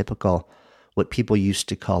about the typical, what people used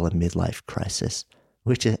to call a midlife crisis,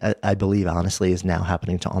 which I believe honestly is now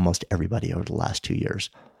happening to almost everybody over the last 2 years,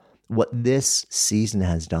 what this season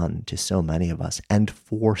has done to so many of us and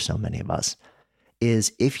for so many of us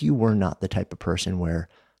is, if you were not the type of person where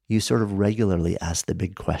you sort of regularly ask the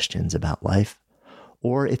big questions about life,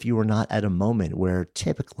 or if you were not at a moment where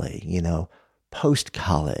typically,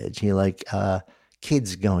 post-college, like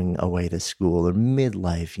kids going away to school, or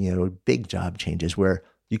midlife, big job changes where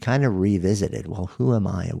you kind of revisited, well, who am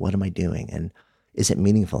I and what am I doing? And is it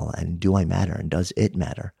meaningful? And do I matter? And does it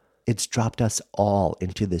matter? It's dropped us all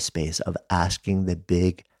into this space of asking the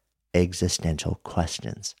big existential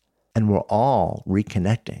questions. And we're all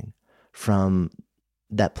reconnecting from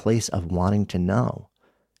that place of wanting to know,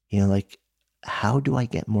 how do I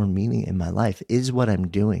get more meaning in my life? Is what I'm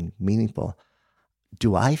doing meaningful?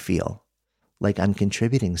 Do I feel like I'm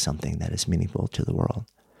contributing something that is meaningful to the world,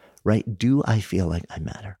 right? Do I feel like I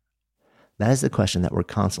matter? That is the question that we're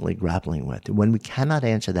constantly grappling with. When we cannot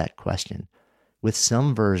answer that question with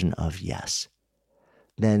some version of yes,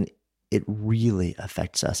 then it really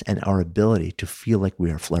affects us and our ability to feel like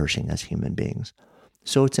we are flourishing as human beings.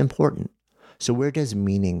 So it's important. So where does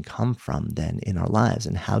meaning come from then in our lives,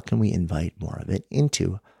 and how can we invite more of it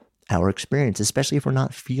into our experience, especially if we're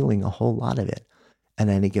not feeling a whole lot of it at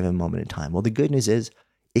any given moment in time? Well, the good news is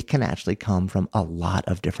it can actually come from a lot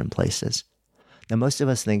of different places. Now, most of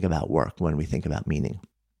us think about work when we think about meaning.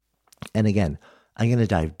 And again, I'm going to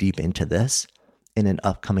dive deep into this in an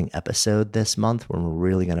upcoming episode this month, where we're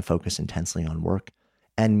really going to focus intensely on work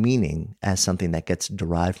and meaning as something that gets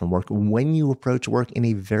derived from work when you approach work in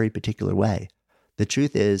a very particular way. The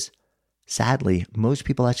truth is, sadly, most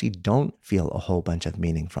people actually don't feel a whole bunch of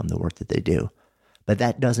meaning from the work that they do. But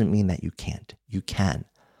that doesn't mean that you can't. You can.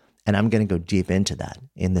 And I'm going to go deep into that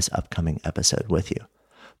in this upcoming episode with you.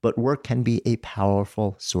 But work can be a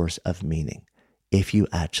powerful source of meaning if you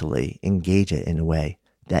actually engage it in a way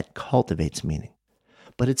that cultivates meaning.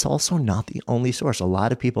 But it's also not the only source. A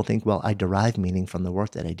lot of people think, well, I derive meaning from the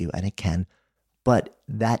work that I do, and it can, but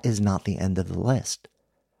that is not the end of the list.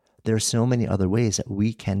 There are so many other ways that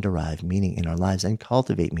we can derive meaning in our lives and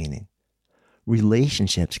cultivate meaning.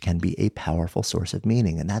 Relationships can be a powerful source of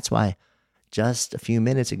meaning. And that's why just a few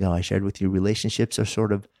minutes ago, I shared with you, relationships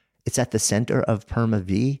are it's at the center of PERMA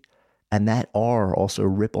V. And that R also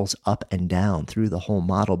ripples up and down through the whole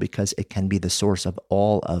model because it can be the source of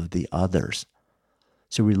all of the others.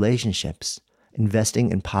 So relationships,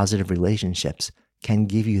 investing in positive relationships, can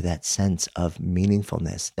give you that sense of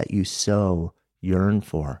meaningfulness that you so yearn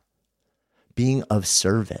for. Being of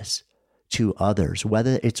service to others,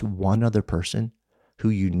 whether it's one other person who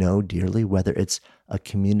you know dearly, whether it's a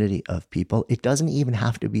community of people. It doesn't even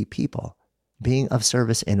have to be people. Being of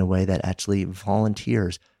service in a way that actually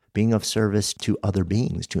volunteers, being of service to other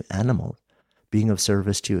beings, to animals, being of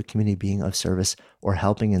service to a community, being of service or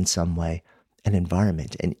helping in some way an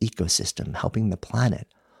environment, an ecosystem, helping the planet,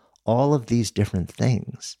 all of these different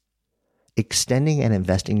things, extending and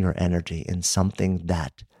investing your energy in something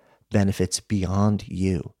that benefits beyond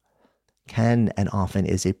you can and often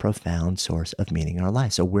is a profound source of meaning in our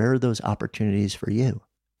life. So where are those opportunities for you,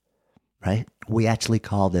 right? We actually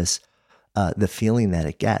call this the feeling that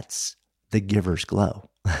it gets, the giver's glow.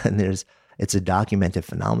 And it's a documented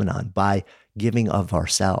phenomenon. By giving of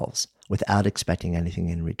ourselves without expecting anything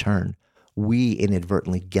in return, we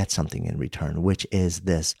inadvertently get something in return, which is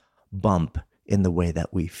this bump in the way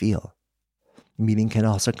that we feel. Meaning can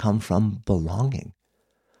also come from belonging.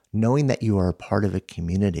 Knowing that you are a part of a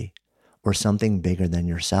community or something bigger than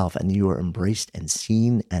yourself and you are embraced and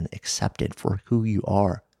seen and accepted for who you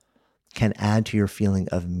are can add to your feeling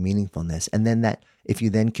of meaningfulness. And then that if you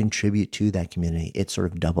then contribute to that community, it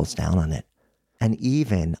sort of doubles down on it. And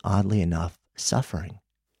even, oddly enough, suffering.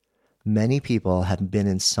 Many people have been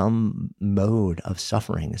in some mode of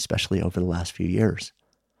suffering, especially over the last few years.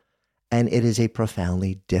 And it is a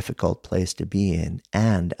profoundly difficult place to be in.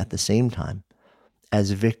 And at the same time,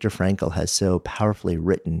 as Viktor Frankl has so powerfully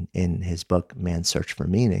written in his book, Man's Search for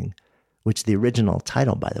Meaning, which the original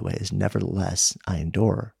title, by the way, is Nevertheless, I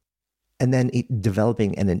Endure. And then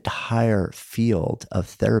developing an entire field of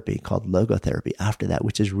therapy called logotherapy after that,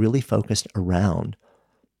 which is really focused around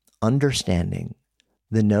understanding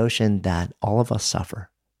the notion that all of us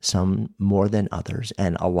suffer, some more than others,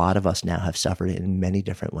 and a lot of us now have suffered in many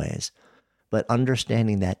different ways. But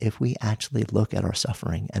understanding that if we actually look at our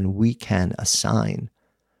suffering and we can assign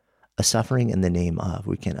a suffering in the name of,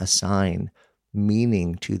 we can assign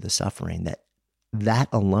meaning to the suffering, that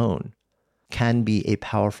alone can be a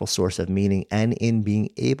powerful source of meaning. And in being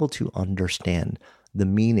able to understand the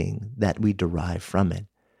meaning that we derive from it,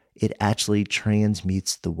 it actually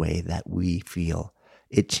transmutes the way that we feel.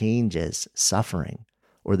 It changes suffering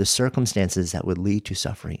or the circumstances that would lead to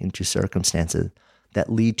suffering into circumstances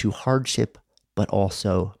that lead to hardship, but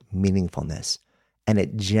also meaningfulness. And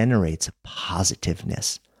it generates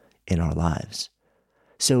positiveness in our lives.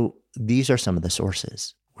 So these are some of the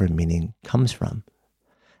sources where meaning comes from.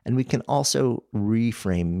 And we can also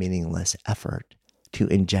reframe meaningless effort to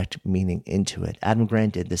inject meaning into it. Adam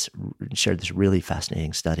Grant shared this really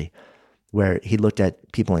fascinating study where he looked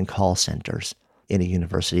at people in call centers in a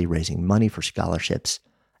university raising money for scholarships,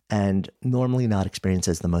 and normally not experienced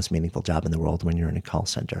as the most meaningful job in the world when you're in a call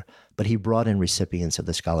center. But he brought in recipients of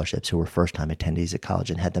the scholarships who were first-time attendees at college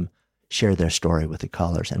and had them share their story with the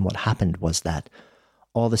callers. And what happened was that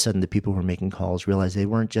all of a sudden the people who were making calls realized they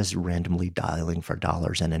weren't just randomly dialing for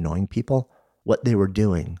dollars and annoying people. What they were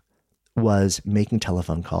doing was making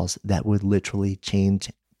telephone calls that would literally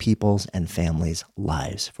change people's and families'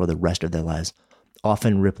 lives for the rest of their lives,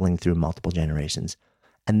 often rippling through multiple generations.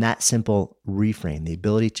 And that simple reframe, the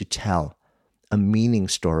ability to tell a meaning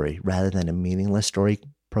story rather than a meaningless story,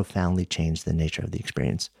 profoundly changed the nature of the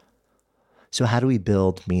experience. So how do we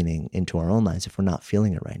build meaning into our own lives if we're not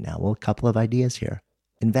feeling it right now? Well, a couple of ideas here.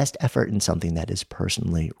 Invest effort in something that is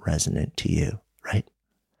personally resonant to you, right?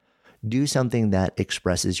 Do something that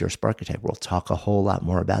expresses your Sparketype. We'll talk a whole lot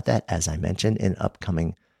more about that, as I mentioned, in an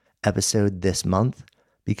upcoming episode this month,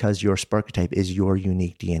 because your Sparketype is your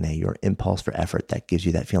unique DNA, your impulse for effort that gives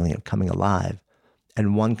you that feeling of coming alive.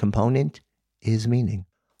 And one component is meaning.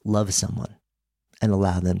 Love someone and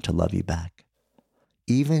allow them to love you back.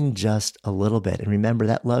 Even just a little bit. And remember,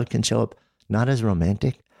 that love can show up not as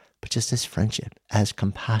romantic, but just as friendship, as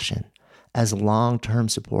compassion, as long-term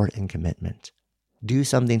support and commitment. Do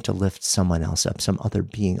something to lift someone else up, some other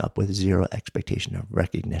being up with zero expectation of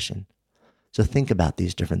recognition. So think about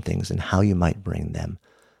these different things and how you might bring them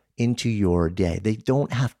into your day. They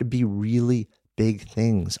don't have to be really big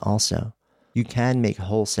things also. You can make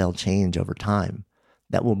wholesale change over time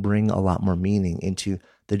that will bring a lot more meaning into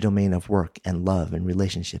the domain of work and love and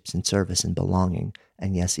relationships and service and belonging,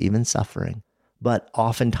 and yes, even suffering. But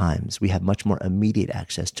oftentimes we have much more immediate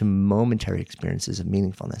access to momentary experiences of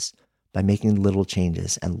meaningfulness by making little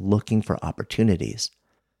changes and looking for opportunities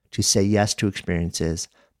to say yes to experiences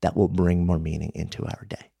that will bring more meaning into our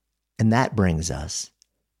day. And that brings us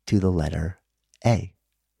to the letter A,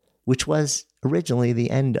 which was originally the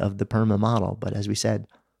end of the PERMA model. But as we said,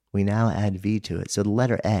 we now add V to it. So the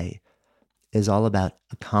letter A is all about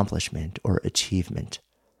accomplishment or achievement,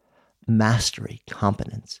 mastery,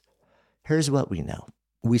 competence. Here's what we know.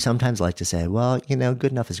 We sometimes like to say, well,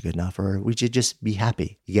 good enough is good enough, or we should just be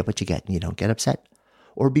happy. You get what you get and you don't get upset.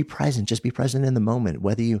 Or be present, just be present in the moment,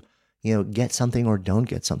 whether you get something or don't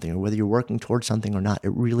get something, or whether you're working towards something or not,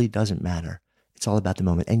 it really doesn't matter. It's all about the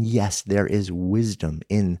moment. And yes, there is wisdom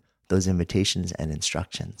in those invitations and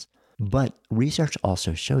instructions. But research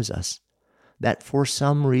also shows us that for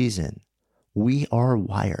some reason, we are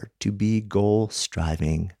wired to be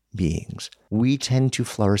goal-striving beings. We tend to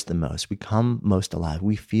flourish the most. We come most alive.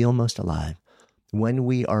 We feel most alive when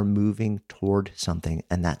we are moving toward something,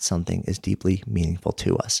 and that something is deeply meaningful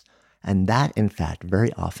to us. And that, in fact,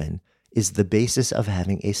 very often is the basis of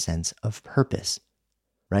having a sense of purpose,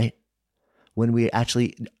 right? When we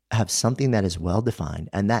actually have something that is well-defined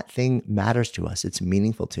and that thing matters to us, it's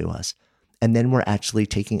meaningful to us, and then we're actually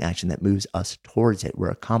taking action that moves us towards it. We're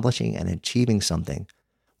accomplishing and achieving something.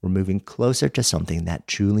 We're moving closer to something that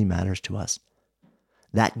truly matters to us.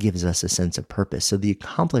 That gives us a sense of purpose. So the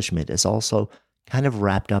accomplishment is also kind of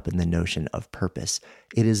wrapped up in the notion of purpose.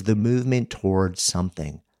 It is the movement towards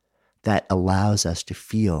something that allows us to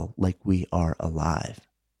feel like we are alive,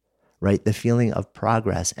 right? The feeling of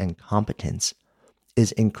progress and competence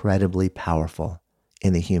is incredibly powerful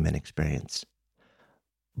in the human experience.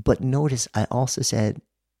 But notice I also said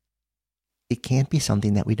it can't be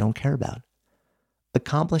something that we don't care about.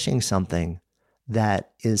 Accomplishing something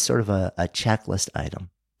that is sort of a checklist item,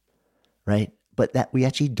 right? But that we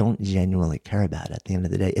actually don't genuinely care about at the end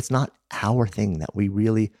of the day. It's not our thing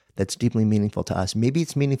that's deeply meaningful to us. Maybe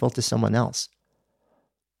it's meaningful to someone else,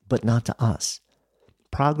 but not to us.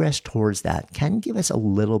 Progress towards that can give us a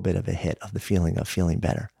little bit of a hit of the feeling of feeling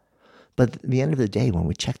better. But at the end of the day, when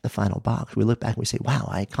we check the final box, we look back and we say, wow,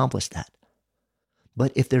 I accomplished that.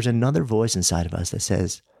 But if there's another voice inside of us that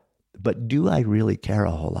says, but do I really care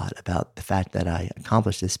a whole lot about the fact that I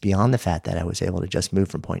accomplished this beyond the fact that I was able to just move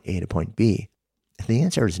from point A to point B? If the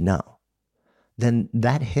answer is no, then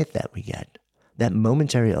that hit that we get, that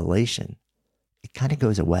momentary elation, it kind of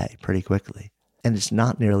goes away pretty quickly, and it's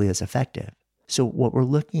not nearly as effective. So what we're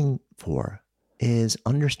looking for is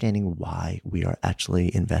understanding why we are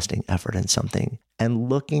actually investing effort in something and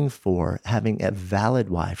looking for having a valid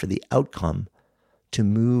why for the outcome to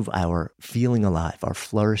move our feeling alive, our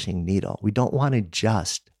flourishing needle. We don't want to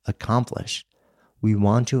just accomplish. We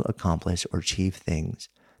want to accomplish or achieve things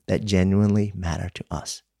that genuinely matter to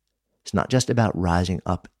us. It's not just about rising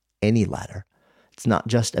up any ladder. It's not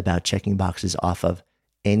just about checking boxes off of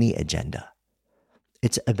any agenda.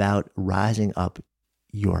 It's about rising up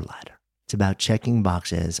your ladder. It's about checking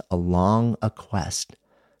boxes along a quest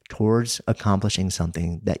towards accomplishing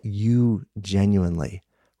something that you genuinely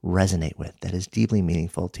resonate with, that is deeply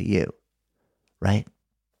meaningful to you, right?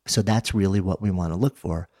 So that's really what we want to look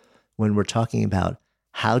for when we're talking about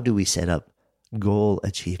how do we set up goal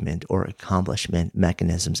achievement or accomplishment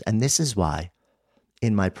mechanisms. And this is why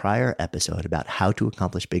in my prior episode about how to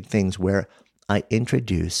accomplish big things, where I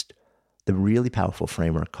introduced the really powerful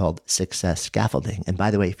framework called success scaffolding. And by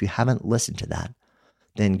the way, if you haven't listened to that,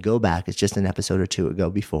 then go back. It's just an episode or two ago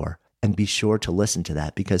before, and be sure to listen to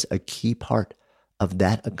that, because a key part of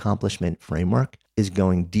that accomplishment framework is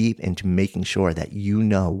going deep into making sure that you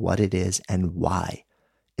know what it is and why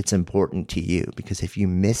it's important to you. Because if you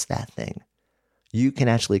miss that thing, you can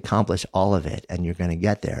actually accomplish all of it and you're going to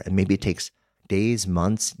get there. And maybe it takes days,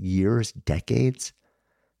 months, years, decades,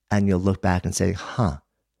 and you'll look back and say,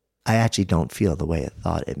 I actually don't feel the way I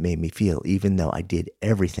thought it made me feel, even though I did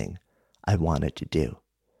everything I wanted to do.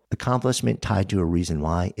 Accomplishment tied to a reason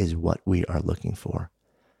why is what we are looking for.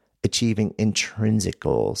 Achieving intrinsic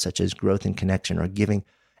goals such as growth and connection, or giving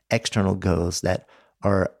external goals that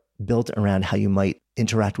are built around how you might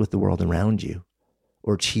interact with the world around you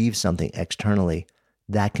or achieve something externally,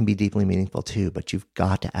 that can be deeply meaningful too. But you've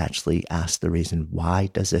got to actually ask the reason, why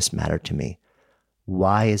does this matter to me?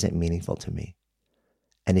 Why is it meaningful to me?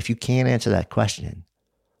 And if you can't answer that question,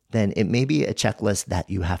 then it may be a checklist that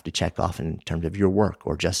you have to check off in terms of your work,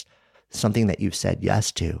 or just something that you've said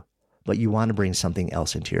yes to, but you want to bring something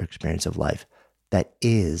else into your experience of life that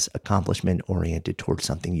is accomplishment oriented towards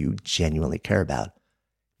something you genuinely care about,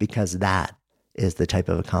 because that is the type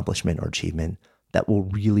of accomplishment or achievement that will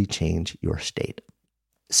really change your state.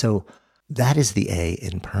 So that is the A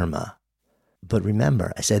in PERMA. But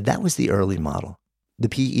remember, I said that was the early model, the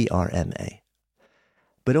PERMA.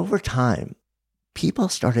 But over time, people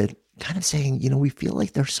started kind of saying, we feel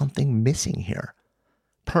like there's something missing here.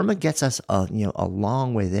 PERMA gets us a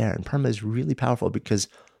long way there. And PERMA is really powerful because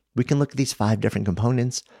we can look at these 5 different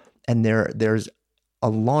components, and there's a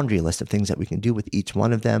laundry list of things that we can do with each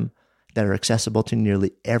one of them that are accessible to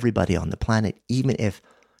nearly everybody on the planet, even if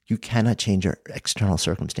you cannot change your external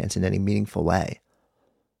circumstance in any meaningful way.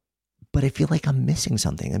 but I feel like I'm missing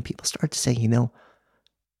something. And people start to say,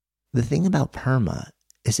 the thing about PERMA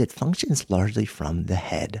is it functions largely from the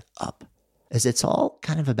head up, as it's all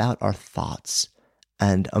kind of about our thoughts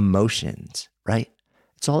and emotions, right?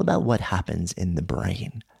 It's all about what happens in the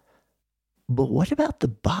brain. But what about the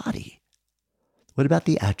body? What about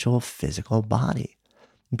the actual physical body?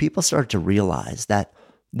 And people start to realize that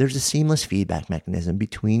there's a seamless feedback mechanism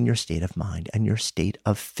between your state of mind and your state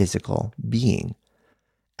of physical being.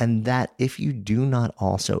 And that if you do not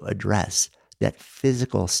also address that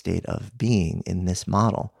physical state of being in this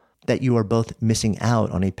model, that you are both missing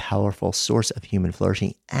out on a powerful source of human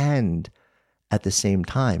flourishing, and at the same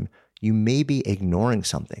time, you may be ignoring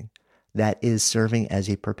something that is serving as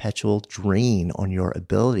a perpetual drain on your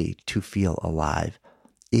ability to feel alive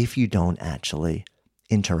if you don't actually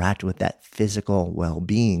interact with that physical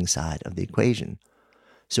well-being side of the equation.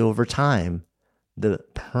 So over time, the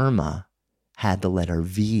PERMA had the letter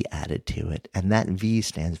V added to it, and that V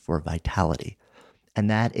stands for vitality. And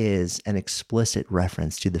that is an explicit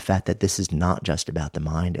reference to the fact that this is not just about the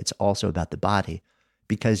mind, it's also about the body,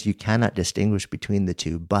 because you cannot distinguish between the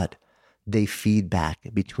two, but they feed back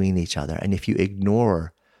between each other. And if you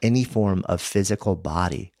ignore any form of physical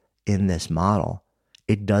body in this model,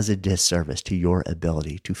 it does a disservice to your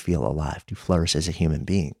ability to feel alive, to flourish as a human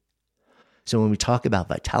being. So when we talk about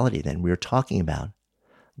vitality, then we're talking about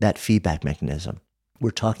that feedback mechanism.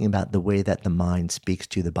 We're talking about the way that the mind speaks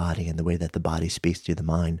to the body and the way that the body speaks to the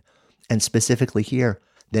mind. And specifically here,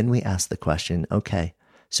 then we ask the question, okay,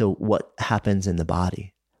 so what happens in the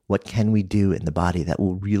body? What can we do in the body that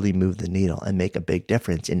will really move the needle and make a big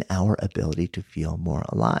difference in our ability to feel more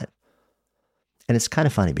alive? And it's kind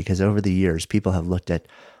of funny because over the years, people have looked at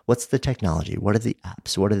what's the technology? What are the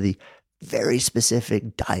apps? What are the very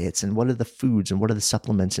specific diets? And what are the foods? And what are the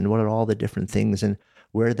supplements? And what are all the different things? And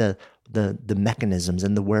where are the mechanisms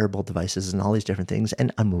and the wearable devices and all these different things?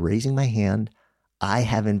 And I'm raising my hand. I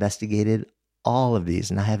have investigated all of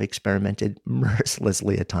these, and I have experimented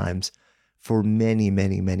mercilessly at times for many,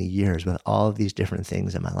 many, many years with all of these different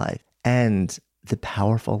things in my life. And the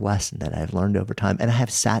powerful lesson that I've learned over time, and I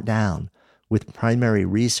have sat down with primary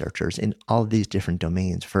researchers in all of these different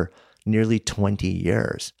domains for nearly 20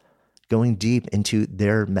 years, going deep into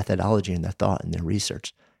their methodology and their thought and their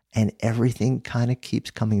research. And everything kind of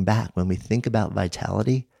keeps coming back. When we think about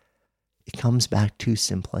vitality, it comes back to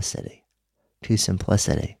simplicity,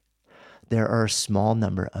 There are a small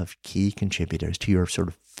number of key contributors to your sort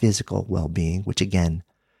of physical well-being, which again,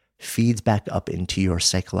 feeds back up into your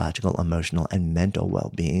psychological, emotional, and mental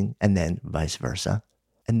well-being, and then vice versa.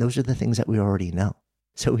 And those are the things that we already know.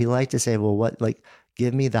 So we like to say, well,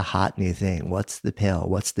 give me the hot new thing. What's the pill?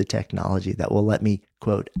 What's the technology that will let me,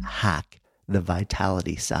 quote, hack the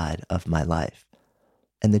vitality side of my life?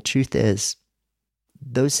 And the truth is,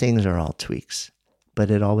 those things are all tweaks,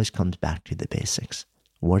 but it always comes back to the basics.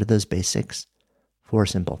 What are those basics? 4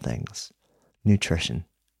 simple things. Nutrition.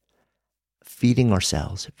 Feeding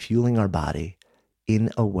ourselves, fueling our body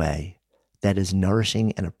in a way that is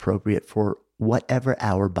nourishing and appropriate for whatever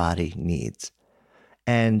our body needs.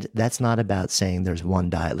 And that's not about saying there's one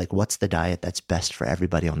diet, like what's the diet that's best for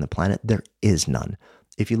everybody on the planet? There is none.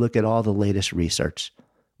 If you look at all the latest research,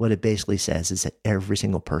 what it basically says is that every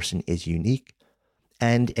single person is unique.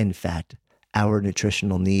 And in fact, our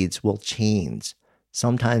nutritional needs will change,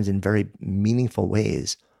 sometimes in very meaningful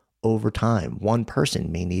ways over time. One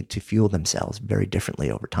person may need to fuel themselves very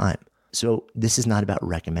differently over time. So this is not about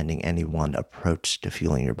recommending any one approach to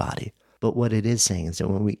fueling your body. But what it is saying is that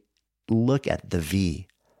when we look at the V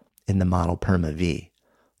in the model PERMA V,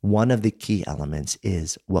 one of the key elements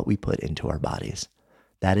is what we put into our bodies.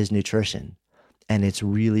 That is nutrition. And it's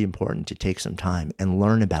really important to take some time and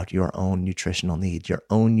learn about your own nutritional needs, your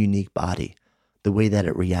own unique body, the way that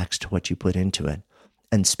it reacts to what you put into it.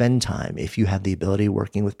 And spend time, if you have the ability,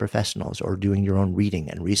 working with professionals or doing your own reading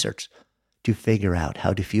and research to figure out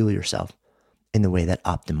how to fuel yourself in the way that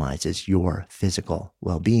optimizes your physical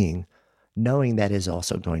well-being, knowing that is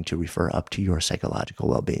also going to refer up to your psychological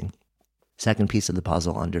well-being. Second piece of the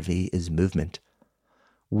puzzle under V is movement.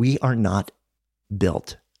 We are not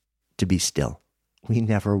built to be still. We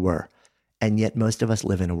never were. And yet most of us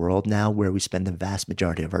live in a world now where we spend the vast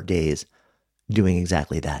majority of our days doing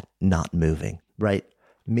exactly that, not moving, right?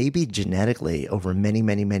 Maybe genetically over many,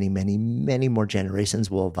 many, many, many, many more generations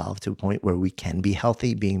will evolve to a point where we can be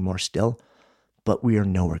healthy, being more still, but we are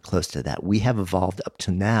nowhere close to that. We have evolved up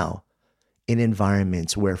to now in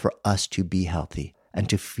environments where for us to be healthy and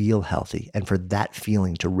to feel healthy and for that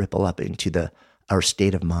feeling to ripple up into our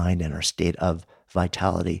state of mind and our state of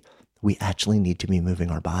vitality, we actually need to be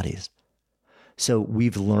moving our bodies. So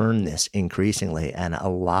we've learned this increasingly, and a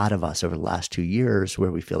lot of us over the last 2 years,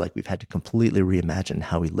 where we feel like we've had to completely reimagine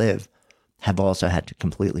how we live, have also had to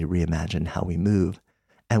completely reimagine how we move.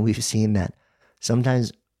 And we've seen that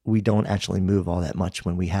sometimes we don't actually move all that much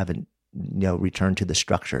when we haven't, returned to the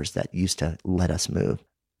structures that used to let us move.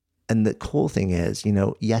 And the cool thing is,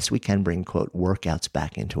 yes, we can bring, quote, workouts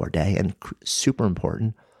back into our day, and super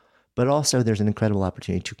important, but also there's an incredible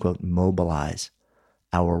opportunity to, quote, mobilize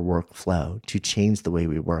our workflow, to change the way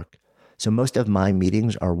we work. So most of my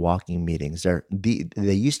meetings are walking meetings.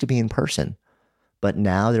 They used to be in person, but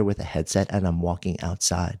now they're with a headset and I'm walking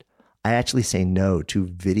outside. I actually say no to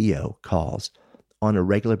video calls on a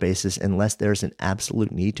regular basis unless there's an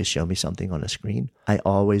absolute need to show me something on a screen. I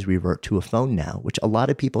always revert to a phone now, which a lot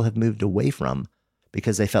of people have moved away from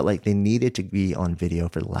because they felt like they needed to be on video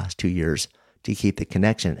for the last 2 years to keep the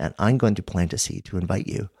connection. And I'm going to plant a seed to invite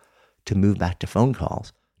you to move back to phone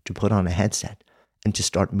calls, to put on a headset, and to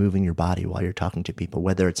start moving your body while you're talking to people,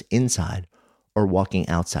 whether it's inside or walking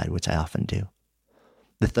outside, which I often do.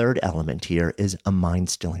 The third element here is a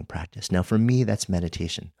mind-stilling practice. Now, for me, that's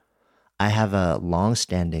meditation. I have a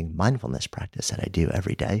long-standing mindfulness practice that I do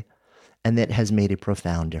every day, and that has made a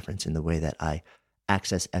profound difference in the way that I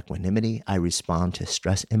access equanimity, I respond to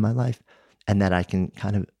stress in my life, and that I can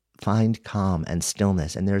kind of find calm and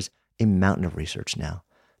stillness. And there's a mountain of research now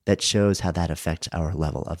that shows how that affects our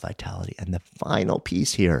level of vitality. And the final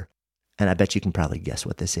piece here, and I bet you can probably guess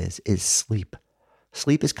what this is sleep.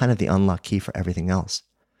 Sleep is kind of the unlock key for everything else,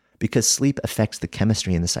 because sleep affects the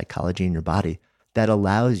chemistry and the psychology in your body that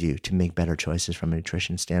allows you to make better choices from a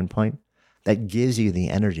nutrition standpoint, that gives you the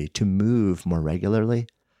energy to move more regularly,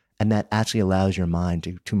 and that actually allows your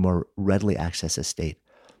mind to more readily access a state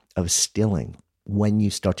of stilling when you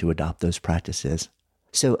start to adopt those practices.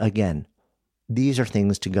 So again, these are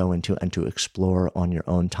things to go into and to explore on your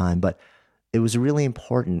own time. But it was really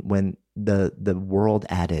important when the world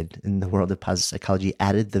added, in the world of positive psychology,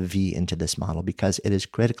 added the V into this model, because it is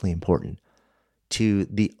critically important to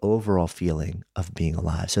the overall feeling of being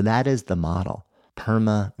alive. So that is the model,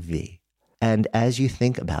 PERMA V. And as you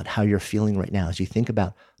think about how you're feeling right now, as you think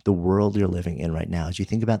about the world you're living in right now, as you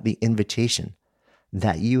think about the invitation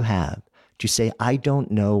that you have to say, I don't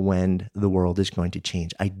know when the world is going to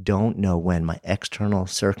change. I don't know when my external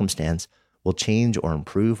circumstance will change or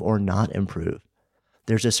improve or not improve.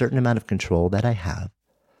 There's a certain amount of control that I have,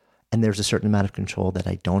 and there's a certain amount of control that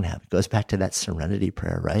I don't have. It goes back to that serenity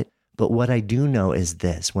prayer, right? But what I do know is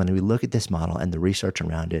this: when we look at this model and the research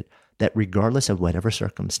around it, that regardless of whatever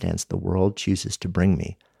circumstance the world chooses to bring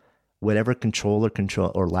me, whatever control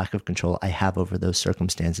or lack of control I have over those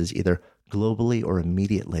circumstances, either globally or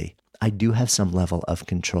immediately, I do have some level of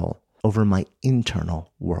control over my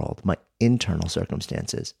internal world, my internal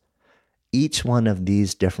circumstances. Each one of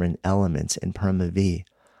these different elements in PERMA V,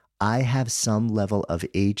 I have some level of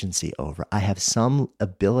agency over. I have some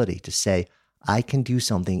ability to say, I can do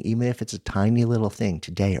something, even if it's a tiny little thing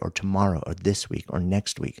today or tomorrow or this week or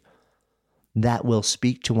next week, that will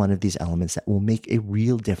speak to one of these elements that will make a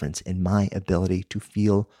real difference in my ability to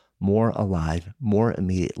feel more alive, more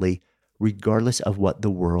immediately, regardless of what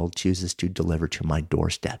the world chooses to deliver to my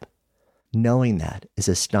doorstep. Knowing that is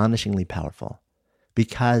astonishingly powerful,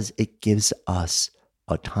 because it gives us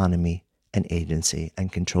autonomy and agency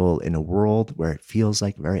and control in a world where it feels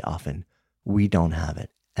like very often we don't have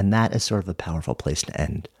it. And that is sort of a powerful place to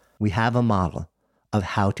end. We have a model of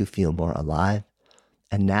how to feel more alive.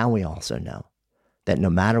 And now we also know that no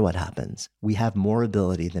matter what happens, we have more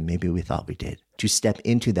ability than maybe we thought we did to step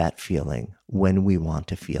into that feeling when we want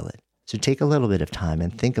to feel it. So take a little bit of time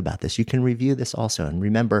and think about this. You can review this also. And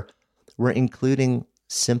remember, we're including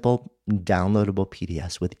simple downloadable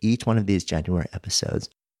PDFs with each one of these January episodes.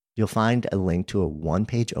 You'll find a link to a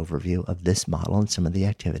one-page overview of this model and some of the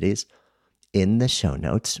activities in the show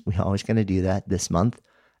notes. We're always going to do that this month.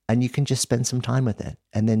 And you can just spend some time with it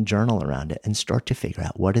and then journal around it and start to figure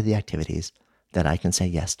out, what are the activities that I can say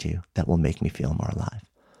yes to that will make me feel more alive.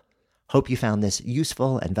 Hope you found this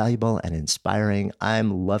useful and valuable and inspiring.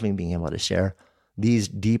 I'm loving being able to share these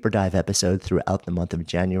deeper dive episodes throughout the month of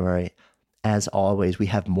January. As always, we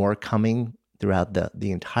have more coming throughout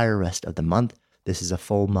the entire rest of the month. This is a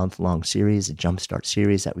full month-long series, a Jumpstart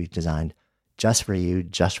series that we've designed just for you,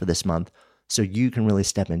 just for this month, so you can really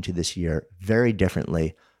step into this year very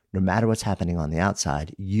differently. No matter what's happening on the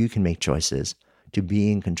outside, you can make choices to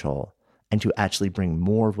be in control and to actually bring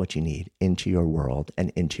more of what you need into your world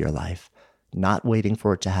and into your life. Not waiting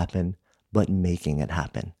for it to happen, but making it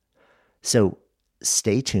happen. So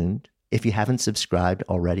stay tuned. If you haven't subscribed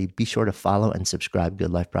already, be sure to follow and subscribe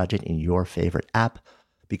Good Life Project in your favorite app,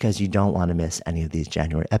 because you don't want to miss any of these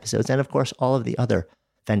January episodes. And of course, all of the other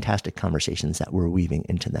fantastic conversations that we're weaving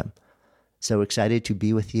into them. So excited to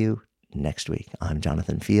be with you next week. I'm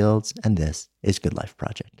Jonathan Fields, and this is Good Life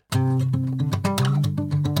Project.